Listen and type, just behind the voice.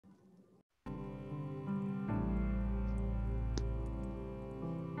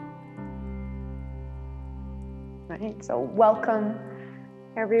Right, so welcome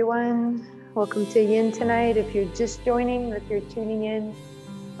everyone. Welcome to Yin tonight. If you're just joining or if you're tuning in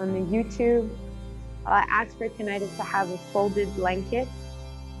on the YouTube, all I ask for tonight is to have a folded blanket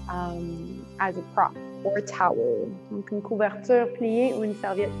as a prop or a towel. Donc une couverture pliée ou une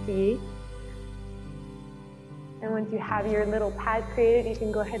serviette pliée. And once you have your little pad created, you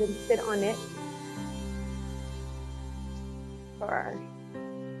can go ahead and sit on it for our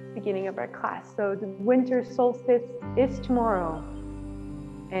beginning of our class. So the winter solstice is tomorrow,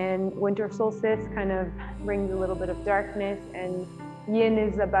 and winter solstice kind of brings a little bit of darkness, and Yin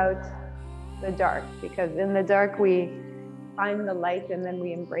is about the dark, because in the dark we find the light and then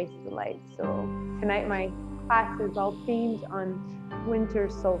we embrace the light. So tonight my class is all themed on winter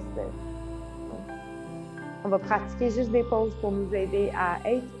solstice. On va pratiquer juste des pauses pour nous aider à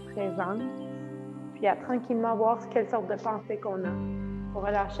être présents, puis à tranquillement voir quelle sorte de pensée qu'on a, pour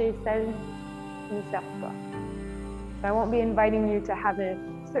relâcher celles qui ne servent pas. So I won't be inviting you to have a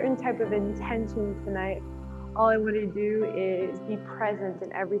certain type of intention tonight. All I want to do is be present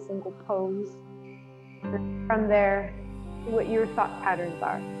in every single pose. And from there, see what your thought patterns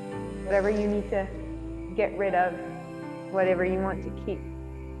are. Whatever you need to get rid of, whatever you want to keep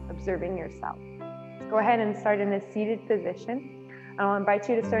observing yourself. Go ahead and start in a seated position. I'll invite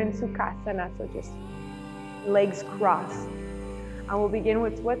you to start in Sukhasana, so just legs crossed. I will begin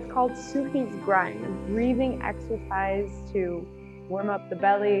with what's called Sufi's grind, a breathing exercise to warm up the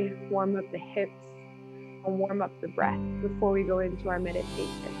belly, warm up the hips, and warm up the breath before we go into our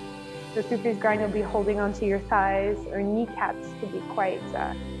meditation. So Sufi's grind, you'll be holding onto your thighs or kneecaps to be quite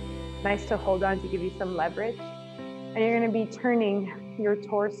nice to hold on to give you some leverage. And you're going to be turning your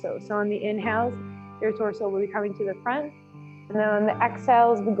torso. So on the inhales, your torso will be coming to the front, and then on the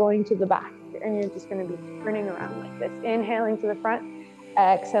exhales, we're going to the back. And you're just going to be turning around like this. Inhaling to the front,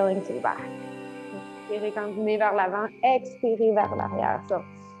 exhaling to the back. Inspirez quand vous venez vers l'avant, expirez vers l'arrière. So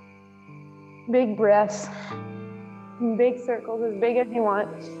big breaths, big circles, as big as you want.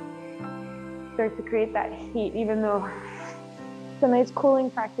 Start to create that heat, even though it's a nice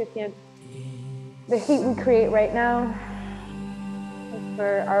cooling practice here. The heat we create right now is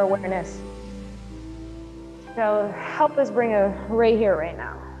for our awareness. So help us bring a right here, right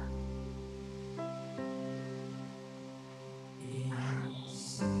now.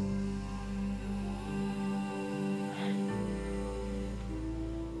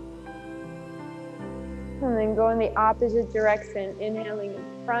 And then go in the opposite direction, inhaling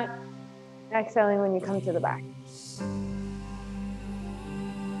in front, exhaling when you come to the back.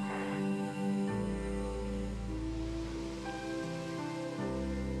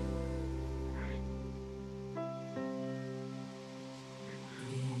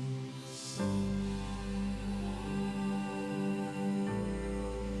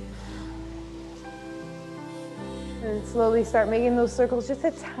 And slowly start making those circles just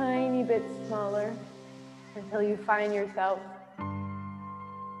a tiny bit smaller until you find yourself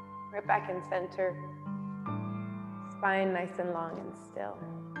right back in center. Spine nice and long and still.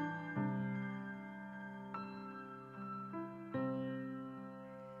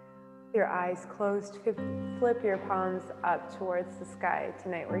 Your eyes closed, flip your palms up towards the sky.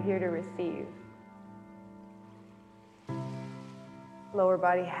 Tonight we're here to receive. Lower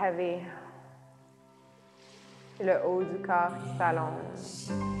body heavy. Le haut du corps qui s'allonge.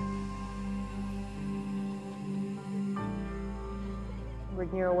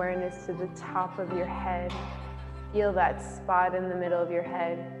 Bring your awareness to the top of your head. Feel that spot in the middle of your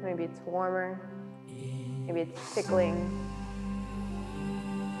head. Maybe it's warmer. Maybe it's tickling.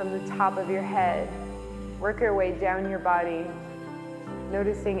 From the top of your head, work your way down your body,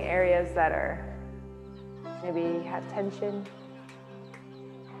 noticing areas that are maybe have tension,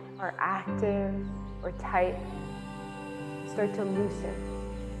 or active, or tight. Start to loosen,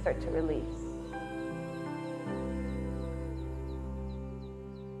 start to release.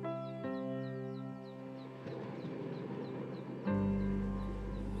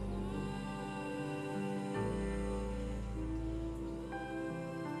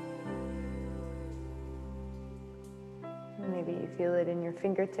 Maybe you feel it in your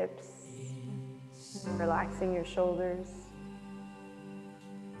fingertips, relaxing your shoulders,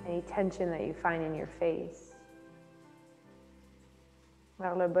 any tension that you find in your face.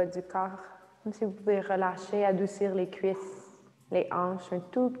 Vers le bas du corps, comme si vous pouvez relâcher, adoucir les cuisses, les hanches un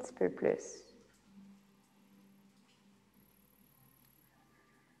tout petit peu plus.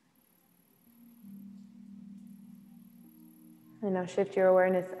 And now shift your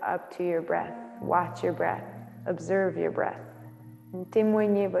awareness up to your breath. Watch your breath. Observe your breath. And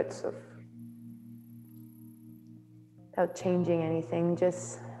témoignez votre souffle. Without changing anything,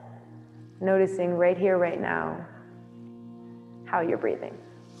 just noticing right here, right now, how you're breathing.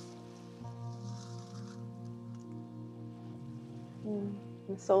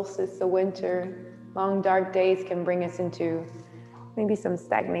 The solstice, the winter, long dark days can bring us into maybe some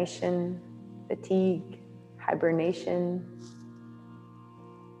stagnation, fatigue, hibernation.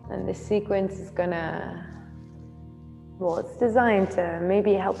 And this sequence is gonna, well, it's designed to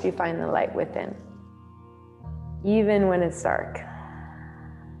maybe help you find the light within. Even when it's dark,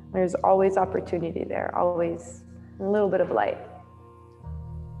 there's always opportunity there, always a little bit of light.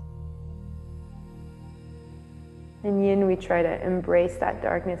 In Yin, we try to embrace that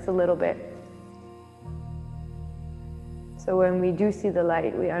darkness a little bit. So when we do see the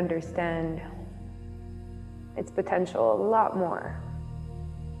light, we understand its potential a lot more.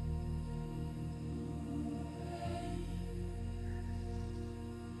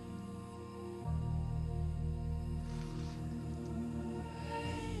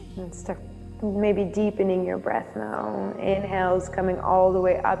 And start maybe deepening your breath now. Inhales coming all the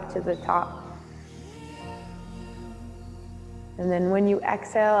way up to the top. And then when you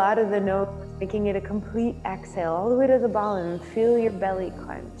exhale out of the nose, making it a complete exhale all the way to the bottom, feel your belly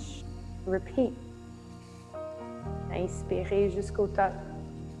clench. Repeat. Inspirez jusqu'au top,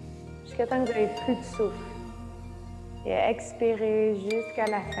 jusqu'à temps que vous n'avez plus de souffle. Et expirez jusqu'à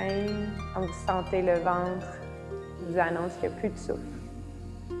la fin, quand vous sentez le ventre, vous annonce qu'il n'y a plus de souffle.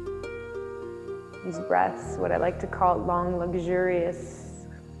 These breaths, what I like to call long, luxurious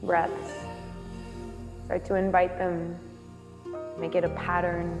breaths, start to invite them. Make it a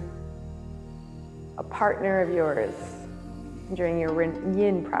pattern, a partner of yours during your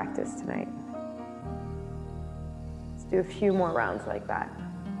Yin practice tonight. Let's do a few more rounds like that.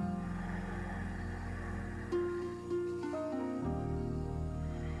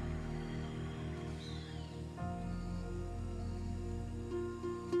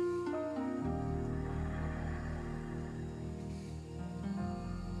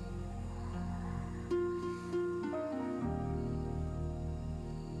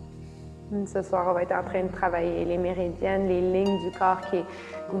 Ce soir, on va être en train de travailler les méridiennes, les lignes du corps qui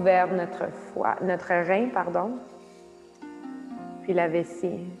gouvernent notre rein, puis la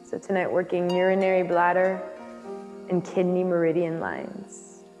vessie. So tonight, working urinary bladder and kidney meridian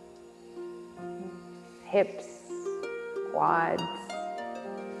lines. Hips, quads,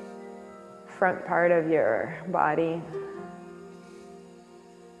 front part of your body.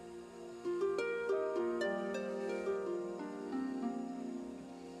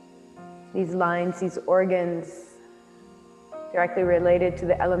 These lines, these organs, directly related to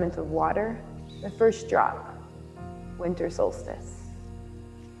the element of water. The first drop, winter solstice.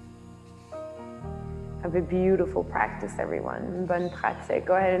 Have a beautiful practice, everyone. Bonne pratique.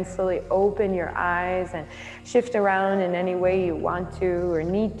 Go ahead and slowly open your eyes and shift around in any way you want to or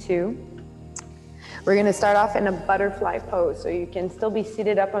need to. We're going to start off in a butterfly pose, so you can still be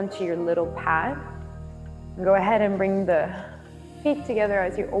seated up onto your little pad. Go ahead and bring the feet together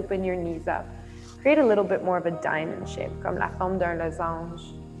as you open your knees up. Create a little bit more of a diamond shape, comme la forme d'un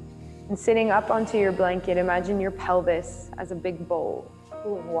losange. And sitting up onto your blanket, imagine your pelvis as a big bowl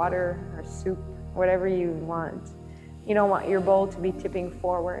full of water or soup, whatever you want. You don't want your bowl to be tipping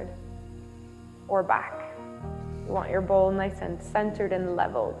forward or back. You want your bowl nice and centered and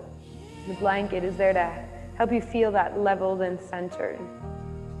leveled. The blanket is there to help you feel that leveled and centered.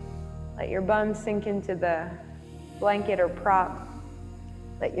 Let your bum sink into the blanket or prop.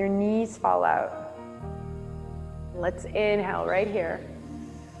 Let your knees fall out. Let's inhale right here.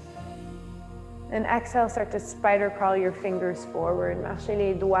 And exhale, start to spider crawl your fingers forward. Marchez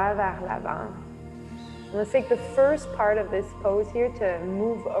les doigts vers l'avant. And let's take the first part of this pose here to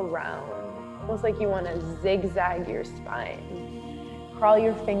move around. Almost like you want to zigzag your spine. Crawl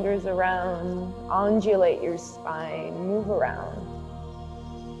your fingers around, undulate your spine, move around.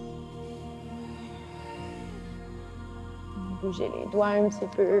 Bougez les doigts un petit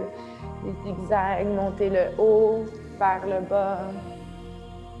peu, les zigzags, montez le haut vers le bas.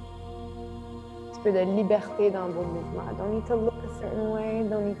 Un petit peu de liberté dans vos mouvements. Don't need to look a certain way,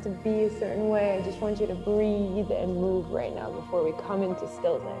 don't need to be a certain way. I just want you to breathe and move right now before we come into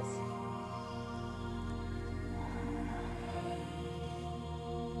stillness.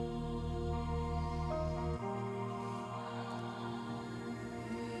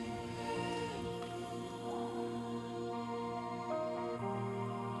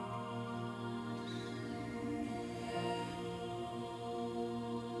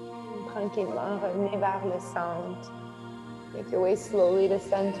 Tranquillement, revenez vers le centre. Make your way slowly to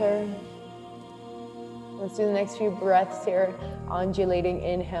center. Let's do the next few breaths here. Undulating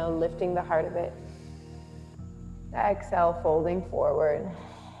inhale, lifting the heart of it. Exhale, folding forward.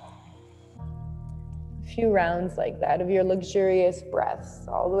 few rounds like that of your luxurious breaths,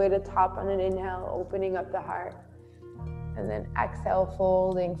 all the way to top on an inhale, opening up the heart. And then exhale,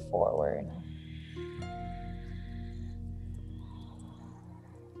 folding forward.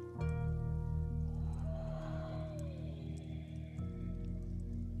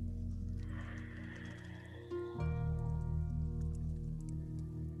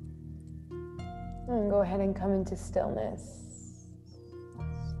 And go ahead and come into stillness.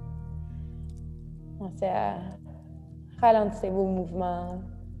 Ralentissez vos mouvements.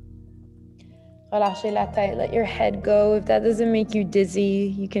 Relâchez la tête, let your head go. If that doesn't make you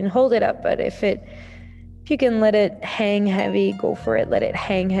dizzy, you can hold it up, but if you can let it hang heavy, go for it, let it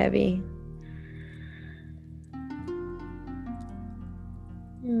hang heavy.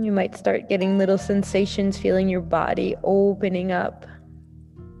 You might start getting little sensations, feeling your body opening up.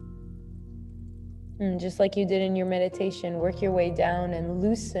 And just like you did in your meditation, work your way down and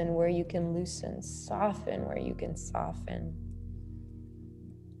loosen where you can loosen, soften where you can soften.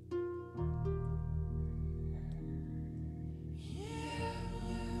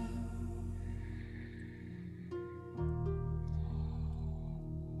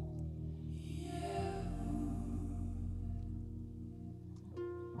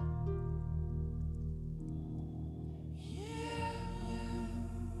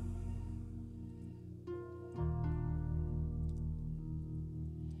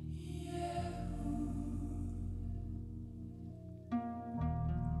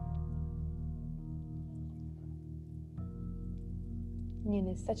 Yin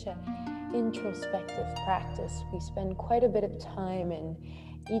is such an introspective practice. We spend quite a bit of time in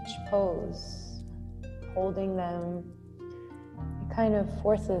each pose, holding them. It kind of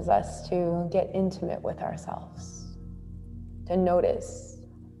forces us to get intimate with ourselves, to notice,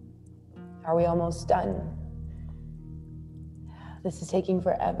 are we almost done? This is taking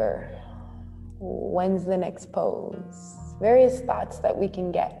forever. When's the next pose? Various thoughts that we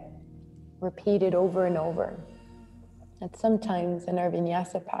can get repeated over and over. That sometimes in our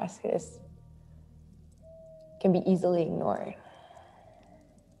vinyasa practice can be easily ignored.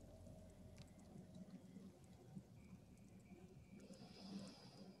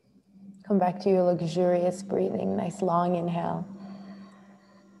 Come back to your luxurious breathing. Nice long inhale.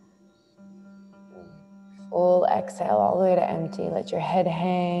 Full exhale all the way to empty. Let your head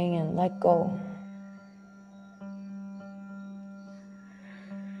hang and let go.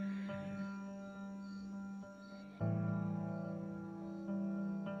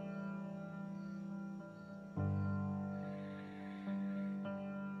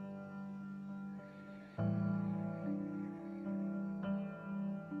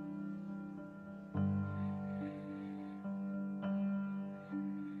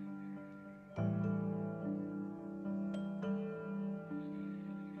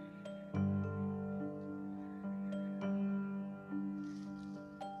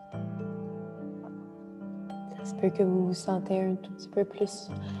 Ça se peut que vous vous sentez un tout petit peu plus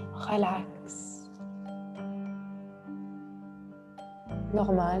relax.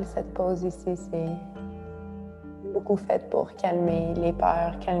 Normal, cette pause ici, c'est beaucoup faite pour calmer les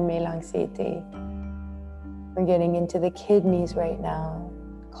peurs, calmer l'anxiété. We're getting into the kidneys right now,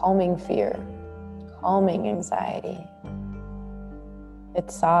 calming fear, calming anxiety.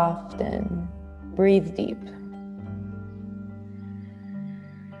 It's soft and breathe deep.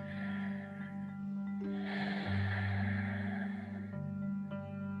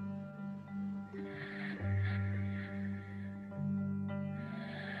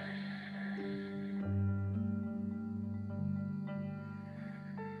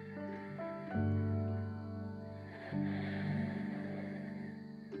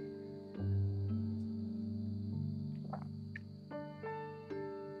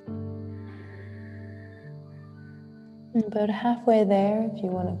 About halfway there, if you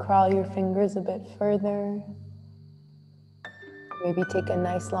want to crawl your fingers a bit further, maybe take a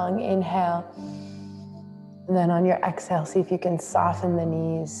nice long inhale, and then on your exhale, see if you can soften the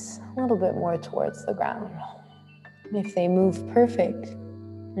knees a little bit more towards the ground. And if they move, perfect.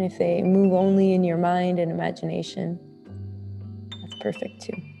 And if they move only in your mind and imagination, that's perfect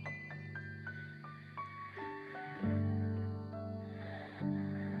too.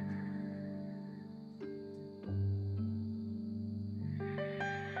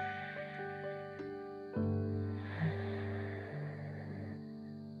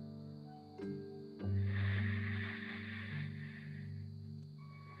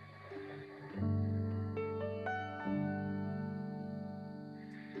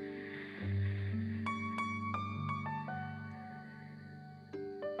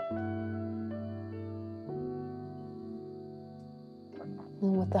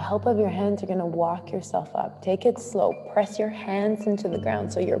 And with the help of your hands, you're going to walk yourself up. Take it slow. Press your hands into the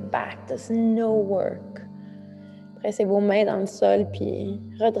ground so your back does no work. Pressez vos mains dans le sol, puis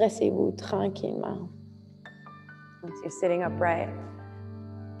redressez-vous tranquillement. Once you're sitting upright,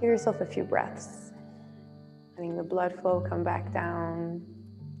 give yourself a few breaths. Letting the blood flow come back down.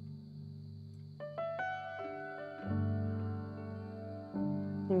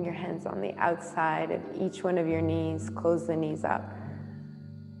 And your hands on the outside of each one of your knees. Close the knees up.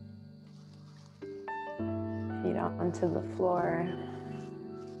 Feet onto the floor.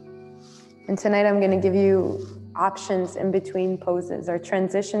 And tonight I'm going to give you options in between poses. Our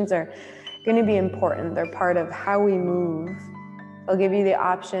transitions are going to be important. They're part of how we move. I'll give you the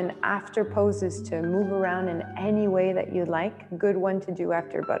option after poses to move around in any way that you like. A good one to do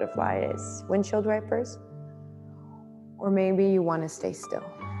after butterfly is windshield wipers. Or maybe you want to stay still.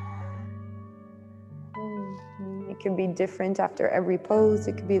 It could be different after every pose.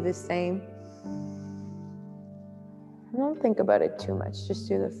 It could be the same. Don't think about it too much. Just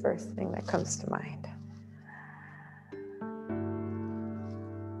do the first thing that comes to mind.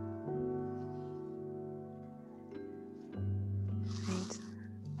 Right.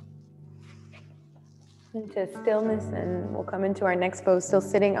 Into stillness, and we'll come into our next pose, still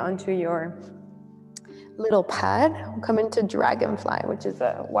sitting onto your little pad. We'll come into dragonfly, which is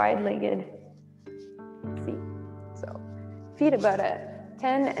a wide-legged feet. So feet about a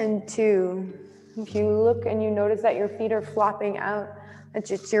 10 and 2. If you look and you notice that your feet are flopping out, that's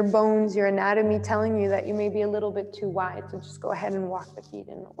just your bones, your anatomy telling you that you may be a little bit too wide. So just go ahead and walk the feet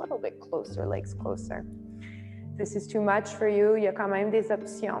in a little bit closer, legs closer. If this is too much for you, il y a quand même des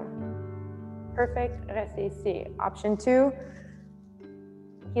options. Perfect, restez ici. Option 2,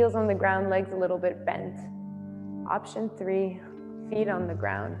 heels on the ground, legs a little bit bent. Option 3, feet on the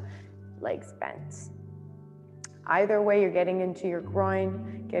ground, legs bent. Either way, you're getting into your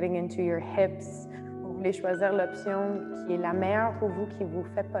groin, getting into your hips. Vous voulez choisir l'option qui est la meilleure pour vous, qui vous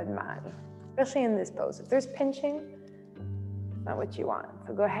fait pas de mal. Especially in this pose. If there's pinching, it's not what you want.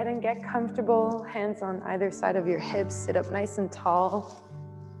 So go ahead and get comfortable. Hands on either side of your hips. Sit up nice and tall.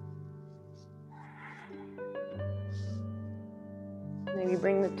 Maybe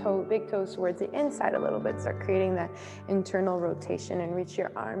bring the big toes towards the inside a little bit. Start creating that internal rotation and reach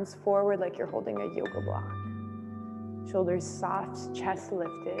your arms forward like you're holding a yoga block. Shoulders soft, chest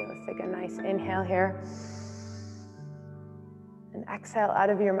lifted. Let's take a nice inhale here. And exhale out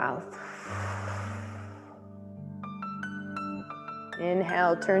of your mouth.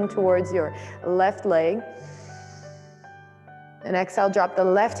 Inhale, turn towards your left leg. And exhale, drop the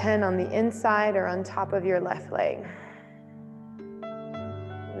left hand on the inside or on top of your left leg.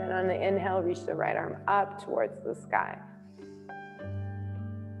 And then on the inhale, reach the right arm up towards the sky.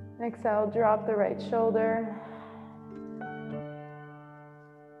 Exhale, drop the right shoulder.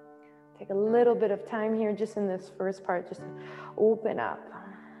 Take a little bit of time here just in this first part, just to open up.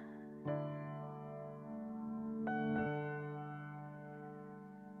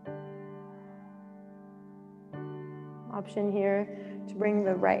 Option here to bring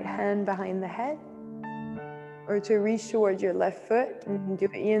the right hand behind the head or to reach towards your left foot and do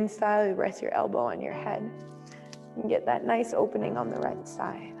it yin style. You rest your elbow on your head and get that nice opening on the right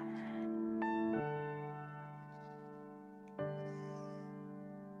side.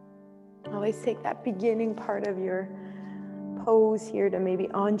 Always take that beginning part of your pose here to maybe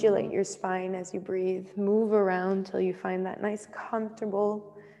undulate your spine as you breathe. Move around till you find that nice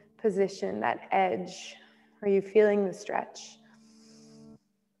comfortable position, that edge. Are you feeling the stretch?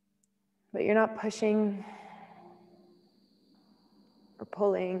 But you're not pushing or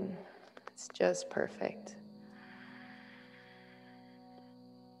pulling. It's just perfect.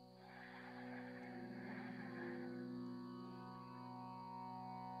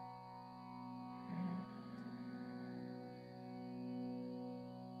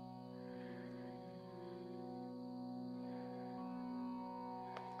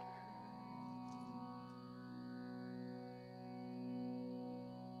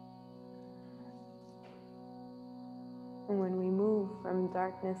 And when we move from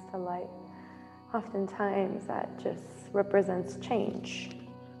darkness to light, oftentimes that just represents change.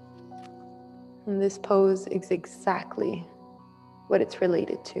 And this pose is exactly what it's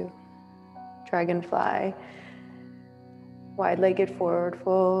related to. Dragonfly, wide-legged forward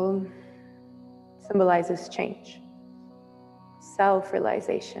fold, symbolizes change,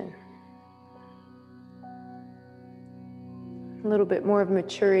 self-realization, a little bit more of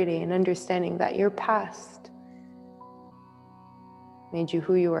maturity and understanding that your past made you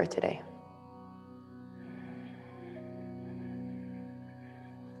who you are today.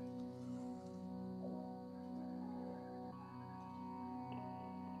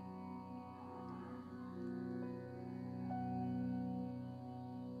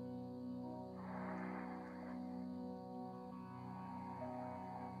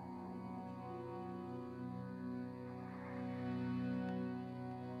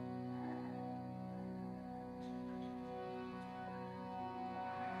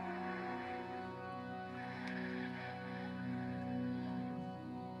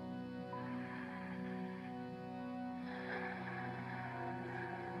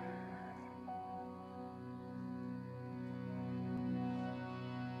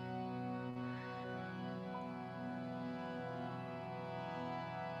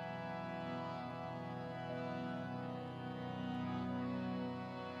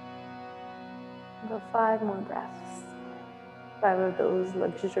 About 5 more breaths. 5 of those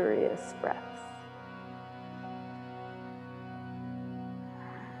luxurious breaths.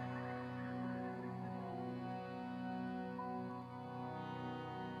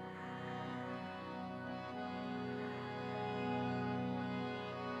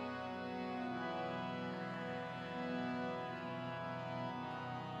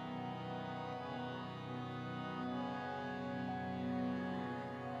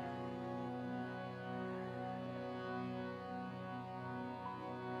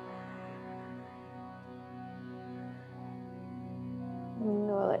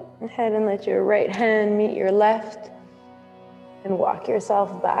 Go ahead and let your right hand meet your left and walk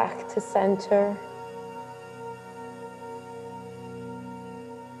yourself back to center.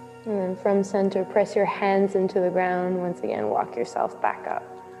 And then from center, press your hands into the ground. Once again, walk yourself back up.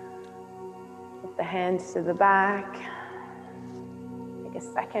 Put the hands to the back. Take a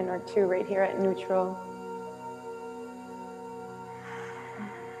second or two right here at neutral.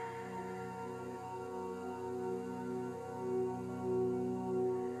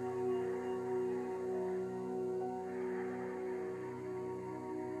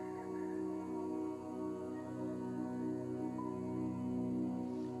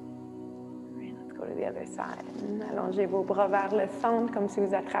 Go to the other side. Allongez vos bras vers le centre comme si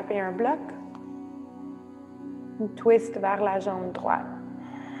vous attrapez un bloc. Une twist vers la jambe droite.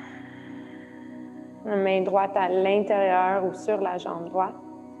 La main droite à l'intérieur ou sur la jambe droite.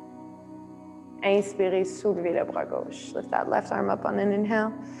 Inspirez, soulevez le bras gauche. Lift that left arm up on an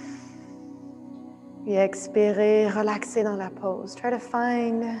inhale. Et expirez, relaxez dans la pose. Try to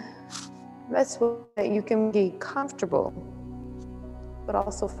find the best way that you can be comfortable, but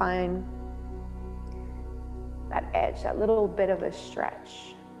also find that edge, that little bit of a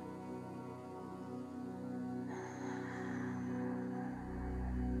stretch.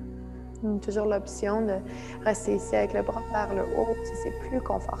 Toujours l'option de rester ici avec le bras vers le haut si c'est plus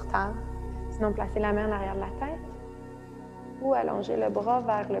confortable. Sinon, placez la main en arrière de la tête ou allongez le bras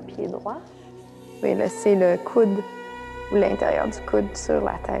vers le pied droit. Vous pouvez laisser le coude ou l'intérieur du coude sur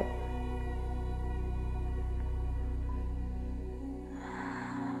la tête.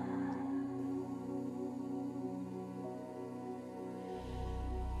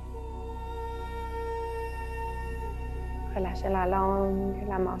 Relâchez la langue,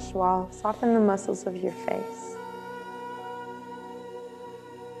 la mâchoire. Soften the muscles of your face.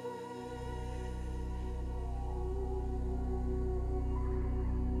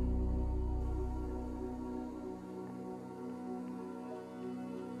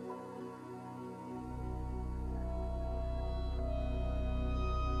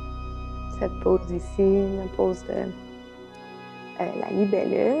 Cette pose ici, la pose de la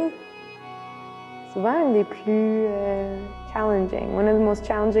libellule. Souvent une des plus challenging, one of the most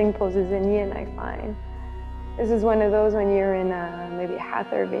challenging poses in Yin, I find. This is one of those when you're in maybe a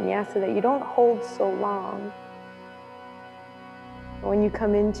Hatha or Vinyasa that you don't hold so long. When you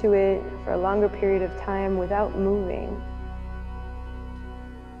come into it for a longer period of time without moving,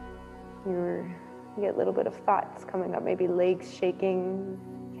 you get a little bit of thoughts coming up, maybe legs shaking,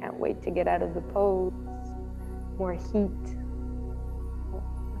 can't wait to get out of the pose, more heat.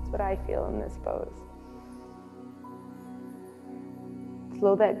 That's what I feel in this pose.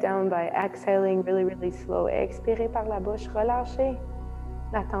 Slow that down by exhaling really, really slow. Expirez par la bouche, relâchez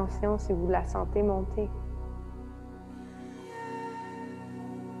la tension si vous la sentez monter.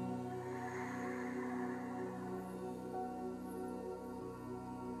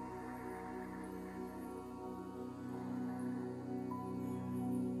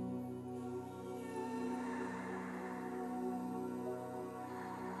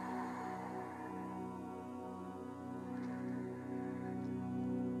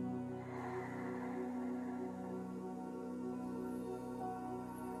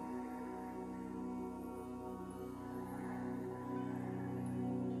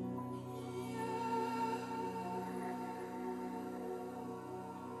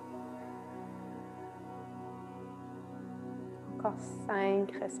 Encore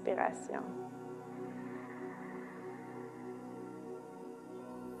 5 respirations.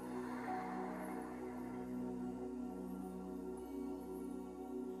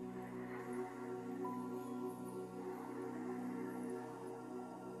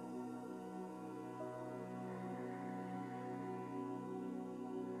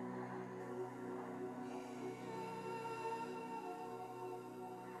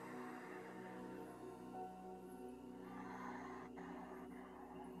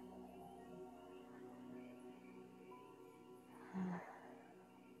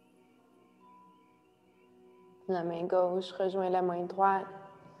 La main gauche rejoint la main droite.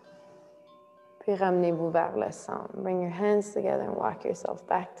 Puis ramenez-vous vers le centre. Bring your hands together and walk yourself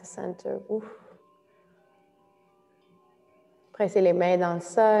back to center. Ouf. Pressez les mains dans le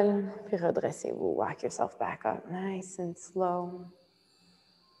sol, puis redressez-vous. Walk yourself back up, nice and slow.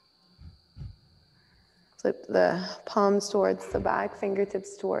 Flip the palms towards the back,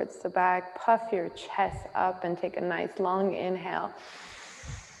 fingertips towards the back. Puff your chest up and take a nice long inhale.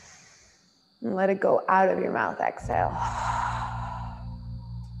 And let it go out of your mouth, exhale.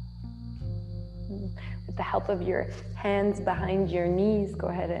 With the help of your hands behind your knees, go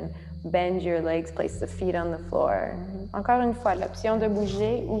ahead and bend your legs, place the feet on the floor. Encore une fois, l'option de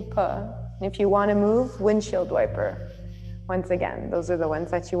bouger ou pas. And if you want to move, windshield wiper. Once again, those are the ones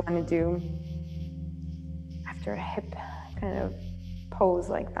that you want to do after a hip kind of pose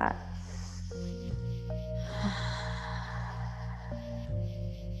like that.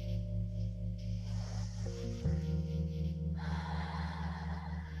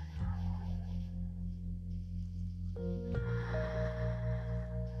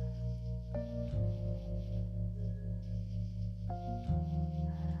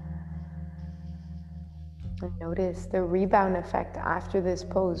 Notice the rebound effect after this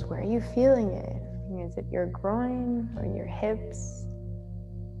pose. Where are you feeling it? Is it your groin or your hips?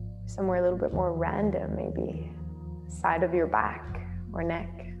 Somewhere a little bit more random, maybe side of your back or neck.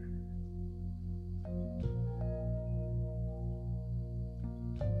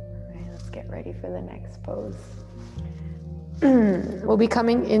 All right, let's get ready for the next pose. We'll be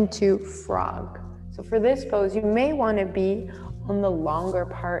coming into frog. So for this pose, you may want to be on the longer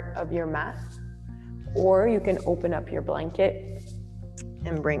part of your mat, or you can open up your blanket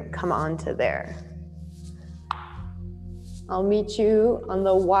and come onto there. I'll meet you on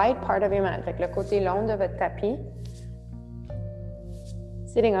the wide part of your mat, avec le côté long de votre tapis.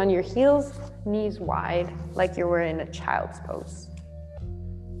 Sitting on your heels, knees wide, like you were in a child's pose.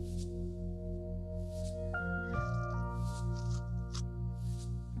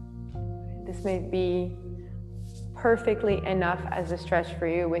 This may be perfectly enough as a stretch for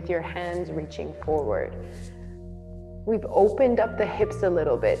you with your hands reaching forward. We've opened up the hips a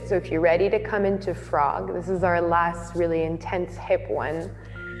little bit. So if you're ready to come into frog, this is our last really intense hip one.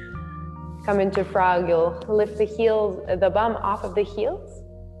 Come into frog, you'll lift the heels, the bum off of the heels,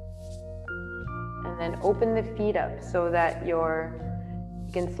 and then open the feet up so that you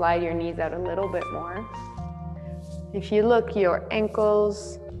can slide your knees out a little bit more. If you look, your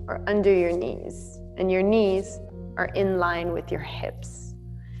ankles are under your knees, and your knees are in line with your hips.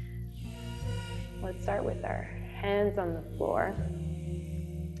 Let's start with our hands on the floor.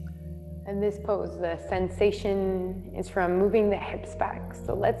 And this pose, the sensation is from moving the hips back.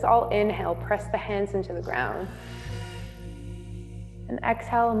 So let's all inhale, press the hands into the ground. And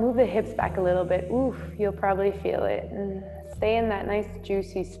exhale, move the hips back a little bit. Oof, you'll probably feel it. And stay in that nice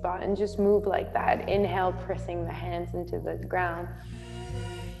juicy spot and just move like that. Inhale, pressing the hands into the ground.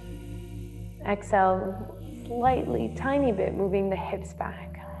 Exhale, slightly, tiny bit, moving the hips back.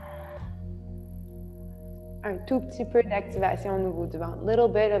 Un tout petit peu d'activation au niveau du ventre. Little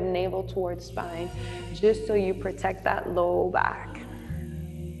bit of navel towards spine, just so you protect that low back.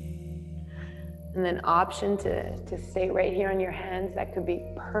 And then option to stay right here on your hands. That could be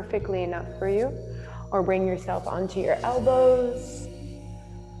perfectly enough for you. Or bring yourself onto your elbows.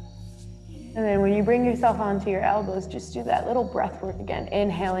 And then when you bring yourself onto your elbows, just do that little breath work again.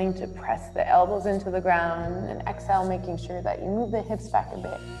 Inhaling to press the elbows into the ground, and exhale, making sure that you move the hips back a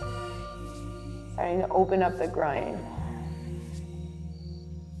bit. Starting to open up the groin.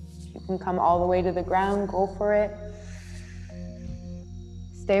 You can come all the way to the ground, go for it.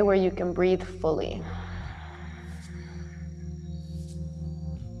 Stay where you can breathe fully.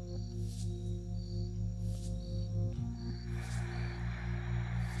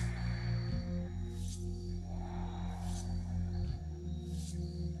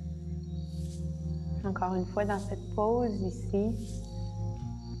 Encore une fois, dans cette pause ici,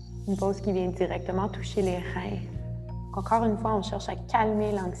 une pause qui vient directement toucher les reins. Encore une fois, on cherche à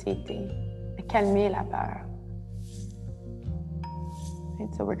calmer l'anxiété, à calmer la peur.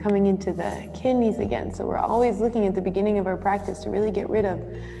 Right, so we're coming into the kidneys again. So we're always looking at the beginning of our practice to really get rid of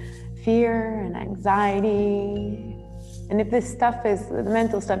fear and anxiety. And if this stuff the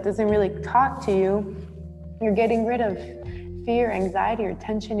mental stuff doesn't really talk to you, you're getting rid of fear, anxiety, or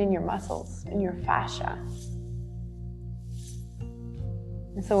tension in your muscles, in your fascia.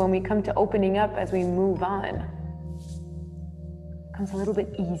 And so when we come to opening up as we move on, it becomes a little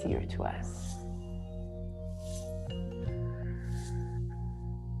bit easier to us.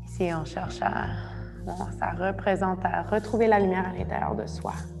 Ici, on cherche ça représente à retrouver la lumière à l'intérieur de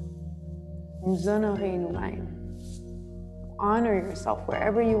soi. Nous honorer nous-mêmes. honor yourself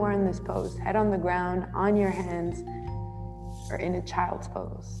wherever you are in this pose, head on the ground, on your hands, or in a child's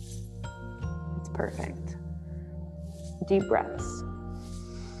pose. It's perfect. Deep breaths.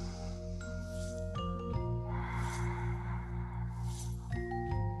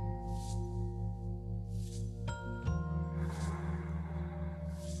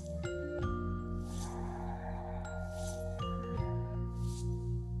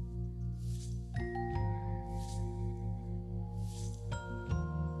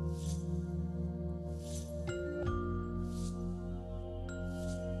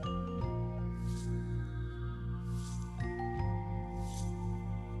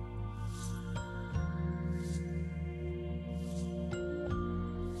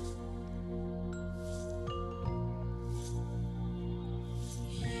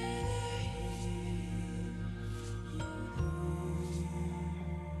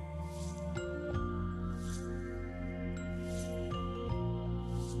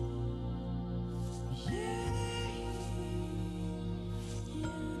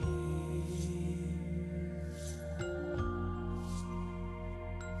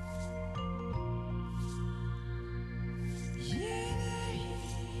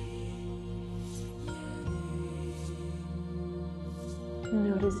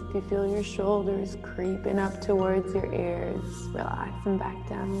 Notice if you feel your shoulders creeping up towards your ears. Relax them back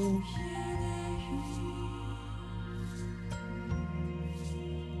down.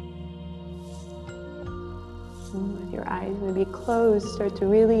 And with your eyes maybe closed, start to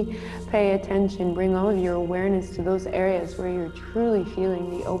really pay attention. Bring all of your awareness to those areas where you're truly feeling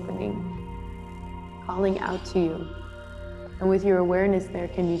the opening, calling out to you. And with your awareness there,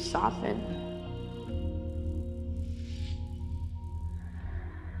 can you soften?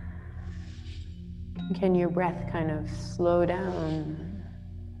 Can your breath kind of slow down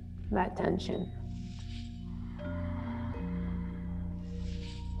that tension?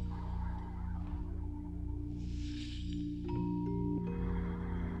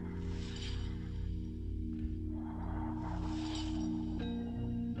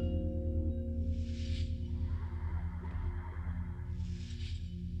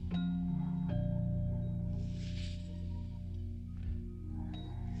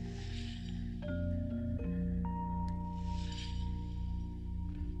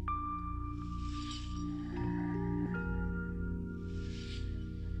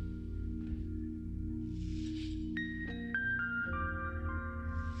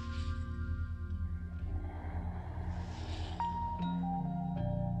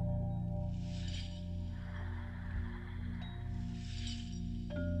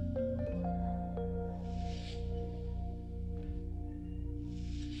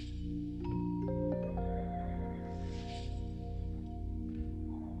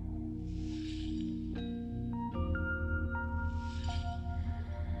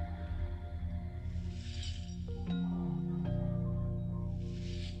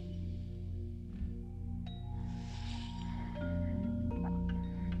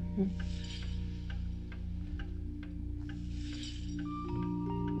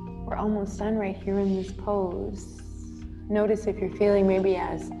 We're almost done right here in this pose. Notice if you're feeling maybe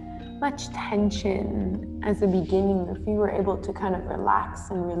as much tension as the beginning, or if you were able to kind of relax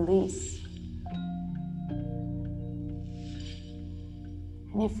and release.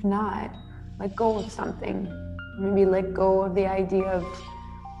 And if not, let go of something. Maybe let go of the idea of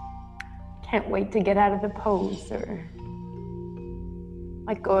can't wait to get out of the pose, or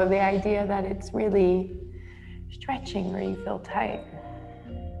let go of the idea that it's really stretching or you feel tight.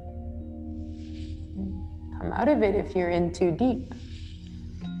 Come out of it if you're in too deep.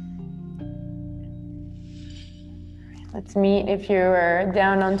 Let's meet if you're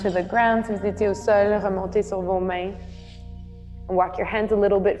down onto the ground. Si vous étiez au sol, remontez sur vos mains. And walk your hands a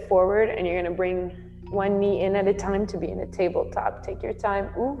little bit forward, and you're gonna bring one knee in at a time to be in a tabletop. Take your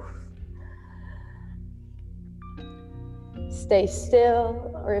time. Oof. Stay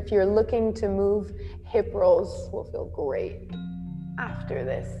still, or if you're looking to move, hip rolls will feel great after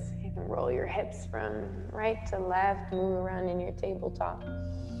this. You can roll your hips from right to left, move around in your tabletop.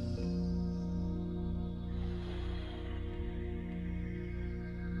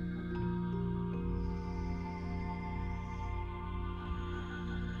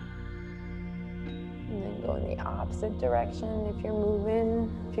 And then go in the opposite direction if you're moving.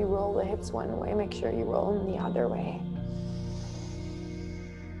 If you roll the hips one way, make sure you roll them the other way.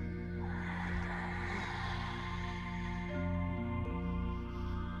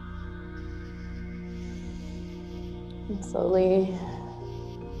 And slowly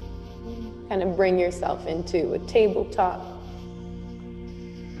kind of bring yourself into a tabletop.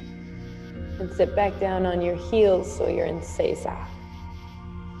 And sit back down on your heels so you're in sesa.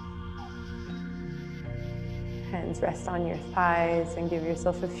 Hands rest on your thighs and give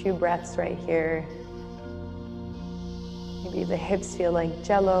yourself a few breaths right here. Maybe the hips feel like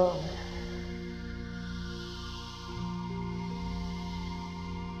jello.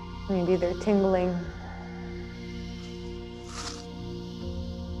 Maybe they're tingling.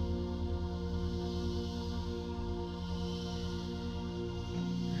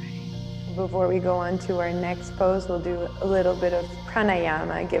 Before we go on to our next pose, we'll do a little bit of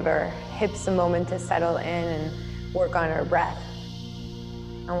pranayama, give our hips a moment to settle in and work on our breath.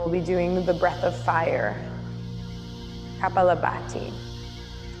 And we'll be doing the breath of fire, Kapalabhati.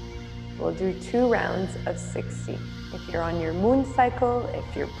 We'll do 2 rounds of 60. If you're on your moon cycle,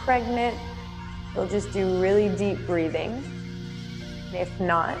 if you're pregnant, you'll just do really deep breathing. And if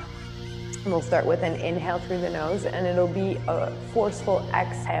not, we'll start with an inhale through the nose, and it'll be a forceful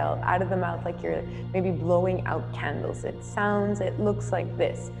exhale out of the mouth, like you're maybe blowing out candles. It looks like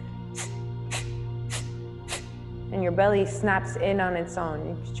this. And your belly snaps in on its own.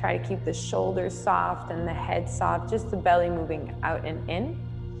 You try to keep the shoulders soft and the head soft, just the belly moving out and in.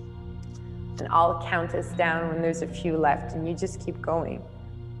 And I'll count us down when there's a few left, and you just keep going.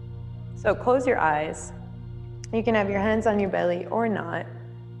 So close your eyes. You can have your hands on your belly or not.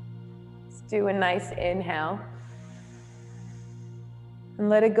 Let's do a nice inhale. And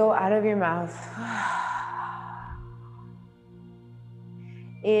let it go out of your mouth.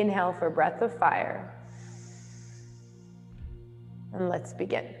 Inhale for breath of fire. And let's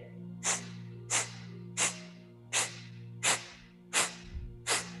begin.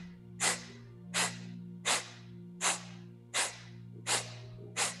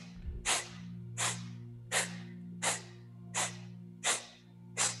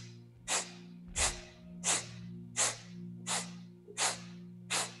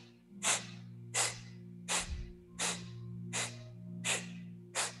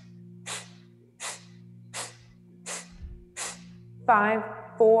 5,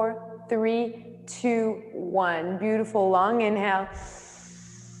 4, 3, 2, 1. Beautiful, long inhale.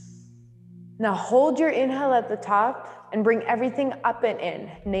 Now hold your inhale at the top and bring everything up and in.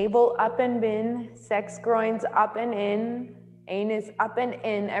 Navel up and in, sex groins up and in, anus up and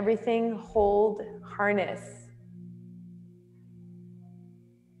in, everything hold, harness.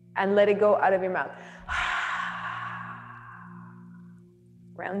 And let it go out of your mouth.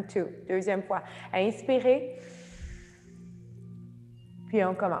 Round 2, deuxième fois. Inspirez. Puis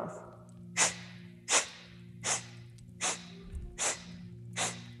on commence.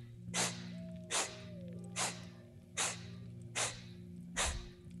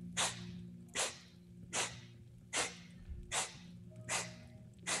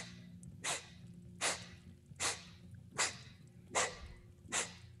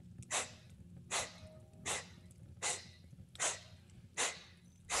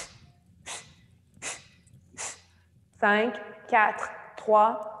 Cinq, 4,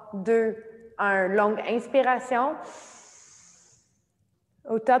 3, 2, 1. Longue inspiration.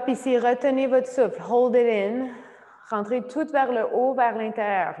 Au top ici, retenez votre souffle. Hold it in. Rentrez tout vers le haut, vers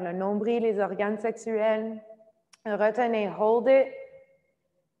l'intérieur. Le nombril, les organes sexuels. Retenez, hold it.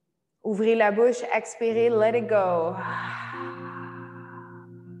 Ouvrez la bouche, expirez, let it go.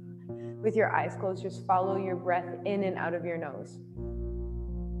 With your eyes closed, just follow your breath in and out of your nose.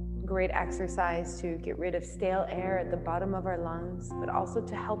 Great exercise to get rid of stale air at the bottom of our lungs, but also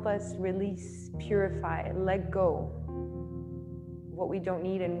to help us release, purify, let go of what we don't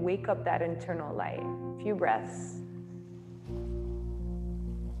need and wake up that internal light. A few breaths.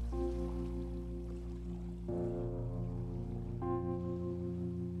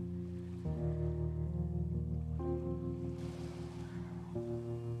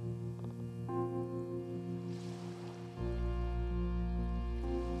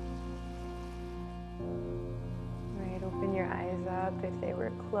 If they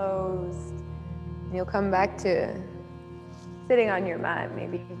were closed, you'll come back to sitting on your mat,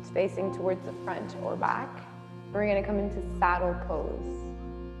 maybe it's facing towards the front or back. We're going to come into saddle pose.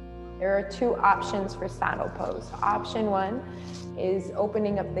 There are 2 options for saddle pose. Option 1 is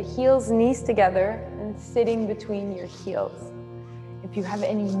opening up the heels, knees together, and sitting between your heels. If you have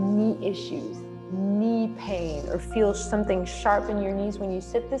any knee issues, knee pain, or feel something sharp in your knees when you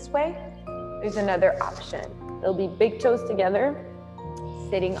sit this way, there's another option. It'll be big toes together,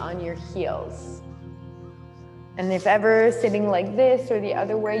 sitting on your heels. And if ever sitting like this or the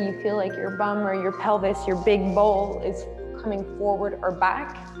other way, you feel like your bum or your pelvis, your big bowl is coming forward or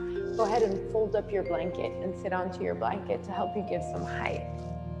back, go ahead and fold up your blanket and sit onto your blanket to help you give some height.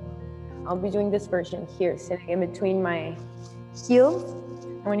 I'll be doing this version here, sitting in between my heels.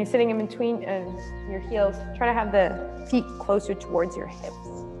 When you're sitting in between your heels, try to have the feet closer towards your hips.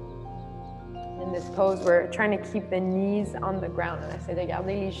 In this pose, we're trying to keep the knees on the ground. On essaie de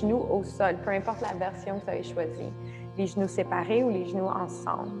garder les genoux au sol, peu importe la version que vous avez choisie. Les genoux séparés ou les genoux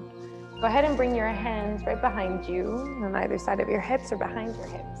ensemble. Go ahead and bring your hands right behind you, on either side of your hips or behind your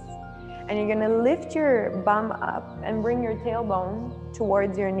hips. And you're going to lift your bum up and bring your tailbone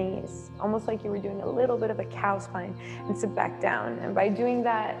towards your knees, almost like you were doing a little bit of a cow spine, and sit back down. And by doing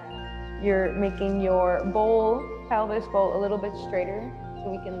that, you're making your bowl, pelvis bowl, a little bit straighter so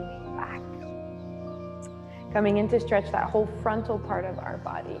we can lean back. Coming in to stretch that whole frontal part of our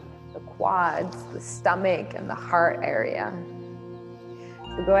body, the quads, the stomach, and the heart area.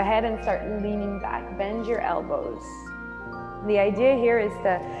 So go ahead and start leaning back. Bend your elbows. The idea here is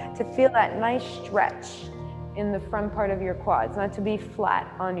to feel that nice stretch in the front part of your quads, not to be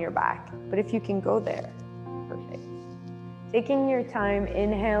flat on your back, but if you can go there, perfect. Taking your time,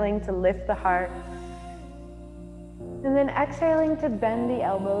 inhaling to lift the heart, and then exhaling to bend the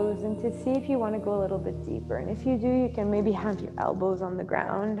elbows and to see if you want to go a little bit deeper. And if you do, you can maybe have your elbows on the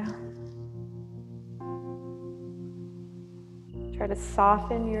ground. Try to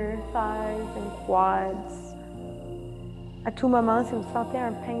soften your thighs and quads. À tout moment, si vous sentez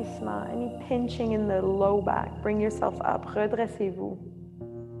un pincement, any pinching in the low back, bring yourself up, redressez-vous.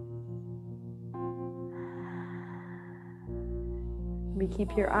 Maybe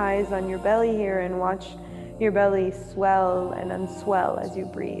keep your eyes on your belly here and watch your belly swell and unswell as you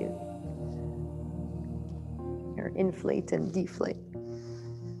breathe. Or inflate and deflate.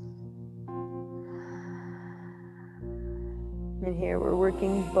 And here we're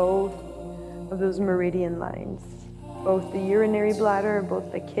working both of those meridian lines. Both the urinary bladder,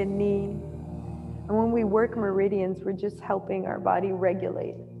 both the kidney. And when we work meridians, we're just helping our body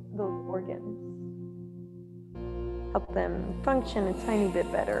regulate those organs. Help them function a tiny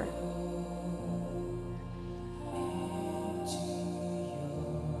bit better.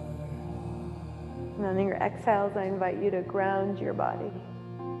 And on your exhales, I invite you to ground your body.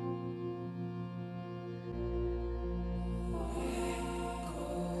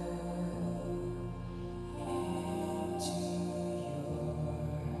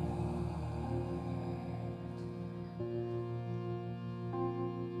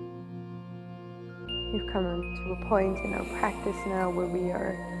 We've come to a point in our practice now where we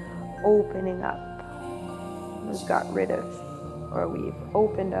are opening up. We've got rid of, or we've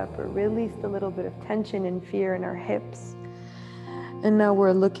opened up or released a little bit of tension and fear in our hips. And now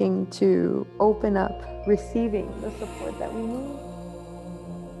we're looking to open up, receiving the support that we need,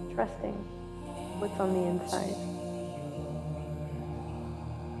 trusting what's on the inside.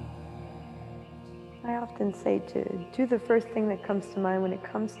 I often say to do the first thing that comes to mind when it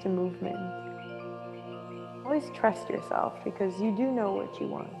comes to movement. Always trust yourself, because you do know what you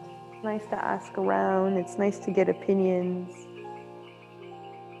want. It's nice to ask around. It's nice to get opinions.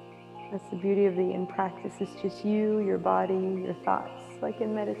 That's the beauty of the in practice. It's just you, your body, your thoughts, like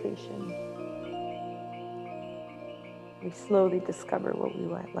in meditation. We slowly discover what we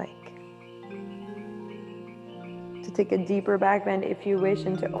like. To take a deeper back bend if you wish,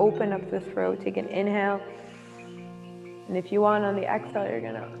 and to open up the throat. Take an inhale. And if you want, on the exhale, you're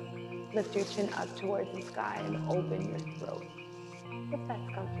going to lift your chin up towards the sky and open your throat, if that's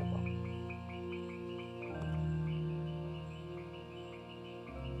comfortable.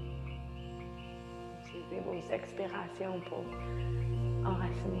 Utilisez vos expirations pour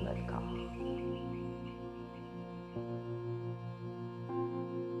enraciner notre corps.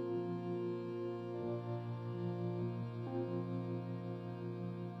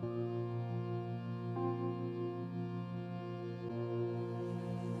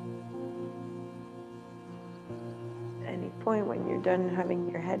 Point when you're done having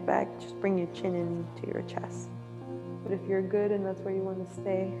your head back, just bring your chin into your chest. But if you're good and that's where you want to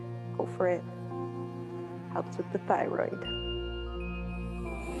stay, go for it. Helps with the thyroid.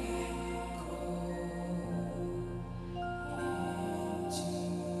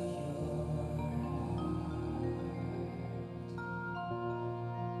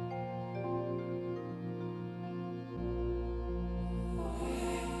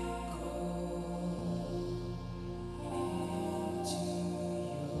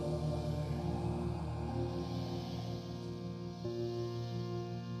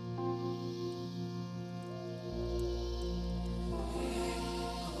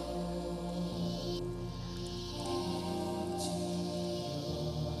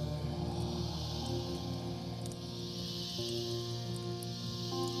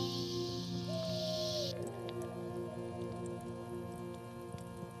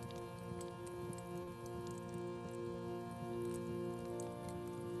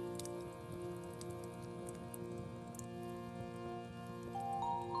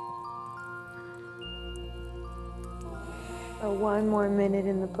 So one more minute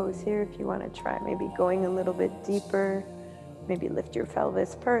in the pose here if you want to try maybe going a little bit deeper. Maybe lift your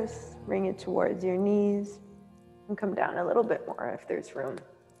pelvis first, bring it towards your knees, and come down a little bit more if there's room.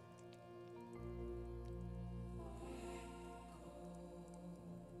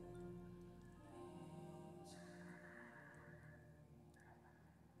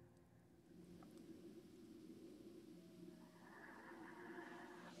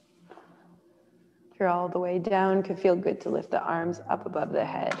 If you're all the way down, it could feel good to lift the arms up above the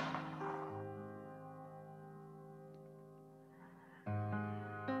head.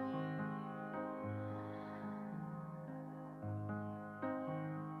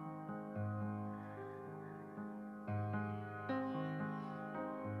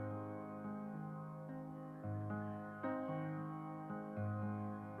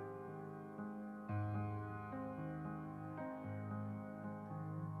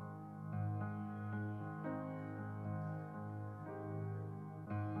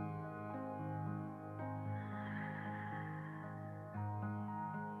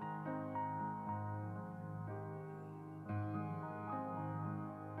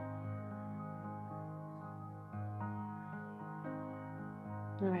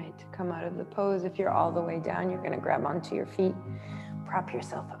 All right, to come out of the pose, if you're all the way down, you're going to grab onto your feet. Prop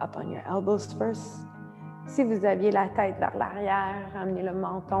yourself up on your elbows first. Si vous aviez la tête vers l'arrière, ramenez le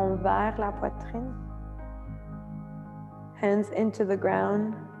menton vers la poitrine. Hands into the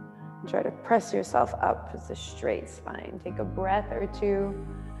ground. And try to press yourself up with a straight spine. Take a breath or two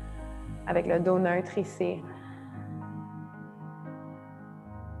avec le dos neutre ici.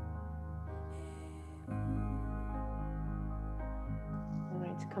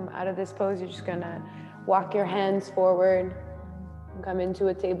 Come out of this pose, you're just gonna walk your hands forward, come into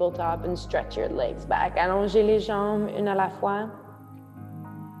a tabletop and stretch your legs back. Allongez les jambes une à la fois.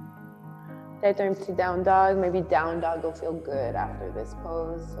 Peut-être un petit down dog, maybe down dog will feel good after this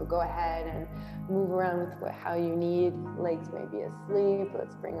pose. So go ahead and move around with how you need. Legs may be asleep,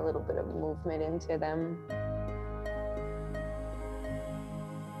 let's bring a little bit of movement into them.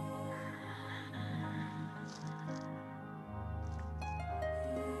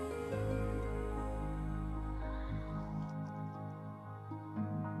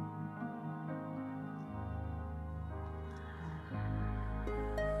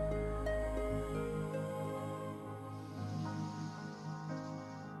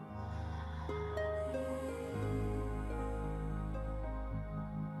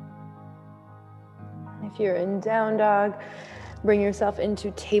 If you're in down dog, bring yourself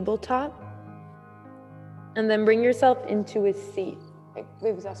into tabletop. And then bring yourself into a seat. Vous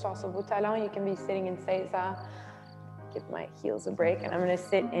pouvez vous asseoir sur vos talons. You can be sitting in Caesar. Give my heels a break. And I'm going to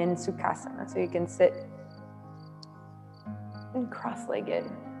sit in Sukhasana. So you can sit in cross-legged.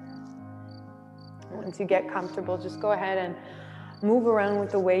 Once you get comfortable, just go ahead and move around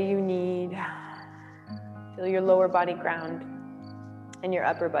with the way you need. Feel your lower body ground and your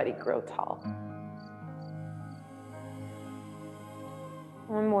upper body grow tall.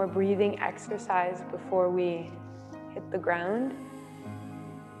 One more breathing exercise before we hit the ground.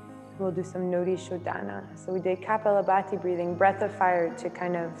 We'll do some Nodi Shodhana. So we did Kapalabhati breathing, breath of fire to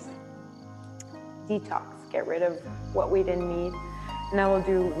kind of detox, get rid of what we didn't need. Now we'll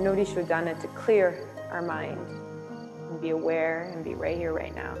do Nodi Shodhana to clear our mind and be aware and be right here,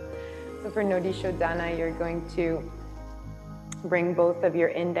 right now. So for Nodi Shodhana, you're going to bring both of your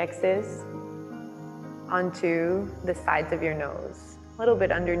indexes onto the sides of your nose, a little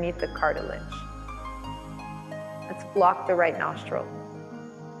bit underneath the cartilage. Let's block the right nostril.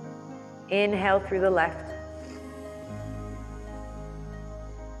 Inhale through the left.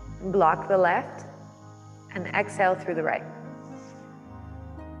 Block the left and exhale through the right.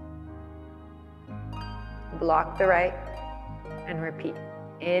 Block the right and repeat.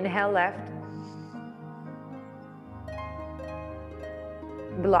 Inhale left.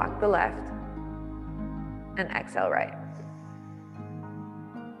 Block the left and exhale right.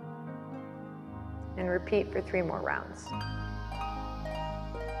 And repeat for 3 more rounds.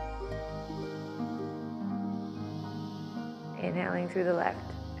 Inhaling through the left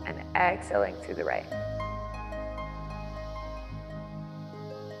and exhaling through the right.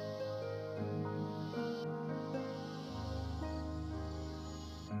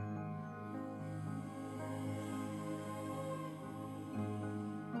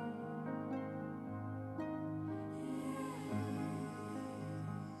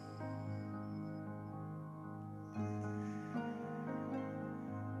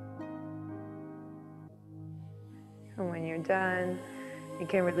 And when you're done, you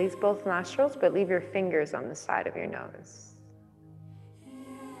can release both nostrils, but leave your fingers on the side of your nose.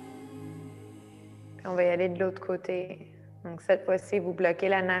 On va y aller de l'autre côté. Donc, cette fois-ci, vous bloquez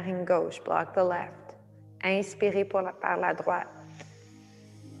la narine gauche, block the left. Inspirez par la droite.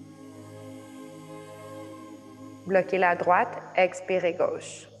 Bloquez la droite, expirez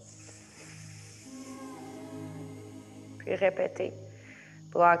gauche. Puis répétez.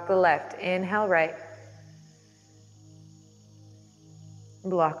 Block the left, inhale right.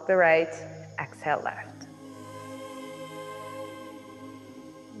 Block the right, exhale left.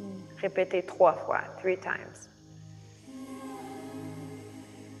 Répétez 3 fois, 3 times.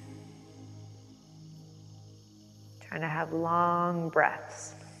 Trying to have long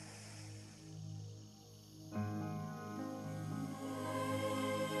breaths.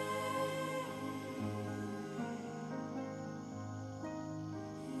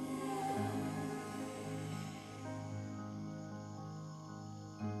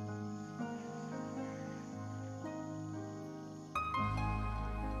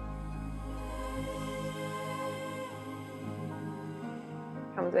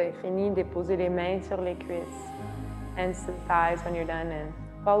 Quand vous avez fini, déposez les mains sur les cuisses. Hands to the thighs when you're done and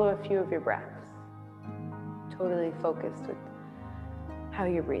follow a few of your breaths. Totally focused with how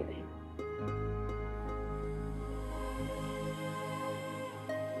you're breathing.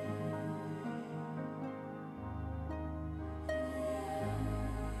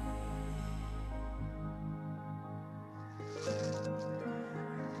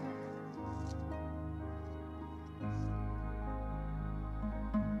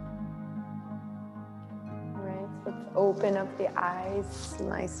 Open up the eyes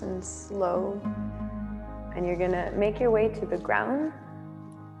nice and slow. And you're gonna make your way to the ground,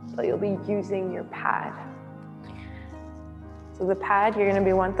 but you'll be using your pad. So the pad, you're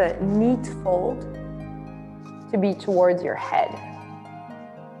gonna want the neat fold to be towards your head.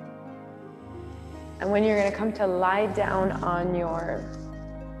 And when you're gonna come to lie down on your,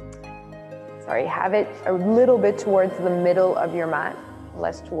 have it a little bit towards the middle of your mat,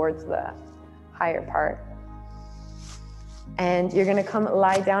 less towards the higher part. And you're gonna come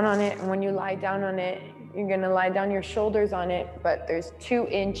lie down on it, and when you lie down on it, you're gonna lie down your shoulders on it, but there's 2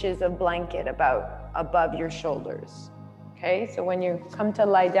 inches of blanket about above your shoulders. Okay, so when you come to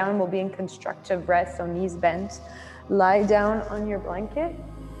lie down, we'll be in constructive rest, so knees bent. Lie down on your blanket,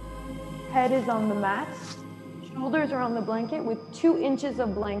 head is on the mat, shoulders are on the blanket with 2 inches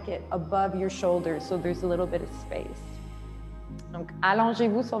of blanket above your shoulders, so there's a little bit of space. Donc,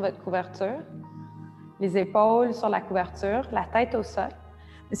 allongez-vous sur votre couverture. Les épaules sur la couverture, la tête au sol.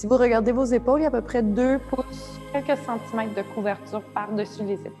 Mais si vous regardez vos épaules, il y a à peu près 2 pouces, quelques centimètres de couverture par-dessus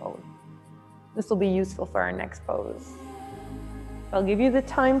les épaules. This will be useful for our next pose. I'll give you the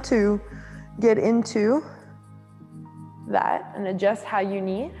time to get into that and adjust how you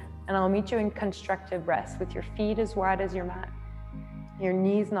need, and I'll meet you in constructive rest with your feet as wide as your mat, your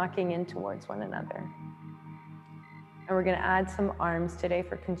knees knocking in towards one another. And we're going to add some arms today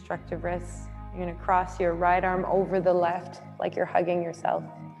for constructive rest. You're going to cross your right arm over the left like you're hugging yourself.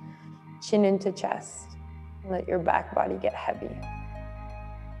 Chin into chest. Let your back body get heavy.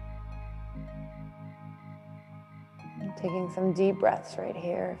 Taking some deep breaths right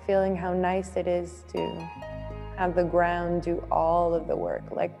here, feeling how nice it is to have the ground do all of the work.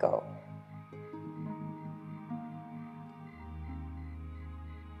 Let go.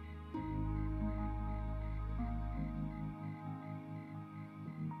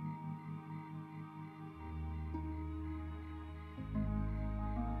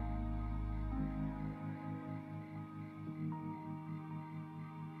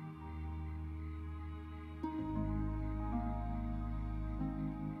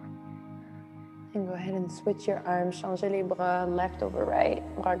 And go ahead and switch your arms. Changez les bras left over right.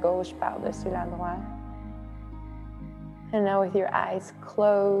 Bras gauche par-dessus la droite. And now with your eyes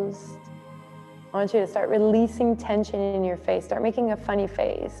closed, I want you to start releasing tension in your face. Start making a funny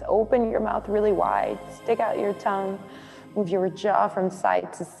face. Open your mouth really wide. Stick out your tongue. Move your jaw from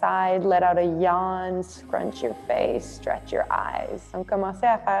side to side. Let out a yawn. Scrunch your face. Stretch your eyes. Donc, commencez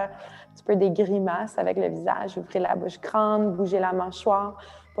à faire un petit peu des grimaces avec le visage. Ouvrez la bouche grande. Bougez la mâchoire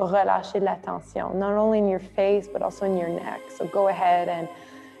pour relâcher de la tension. Not only in your face, but also in your neck. So go ahead and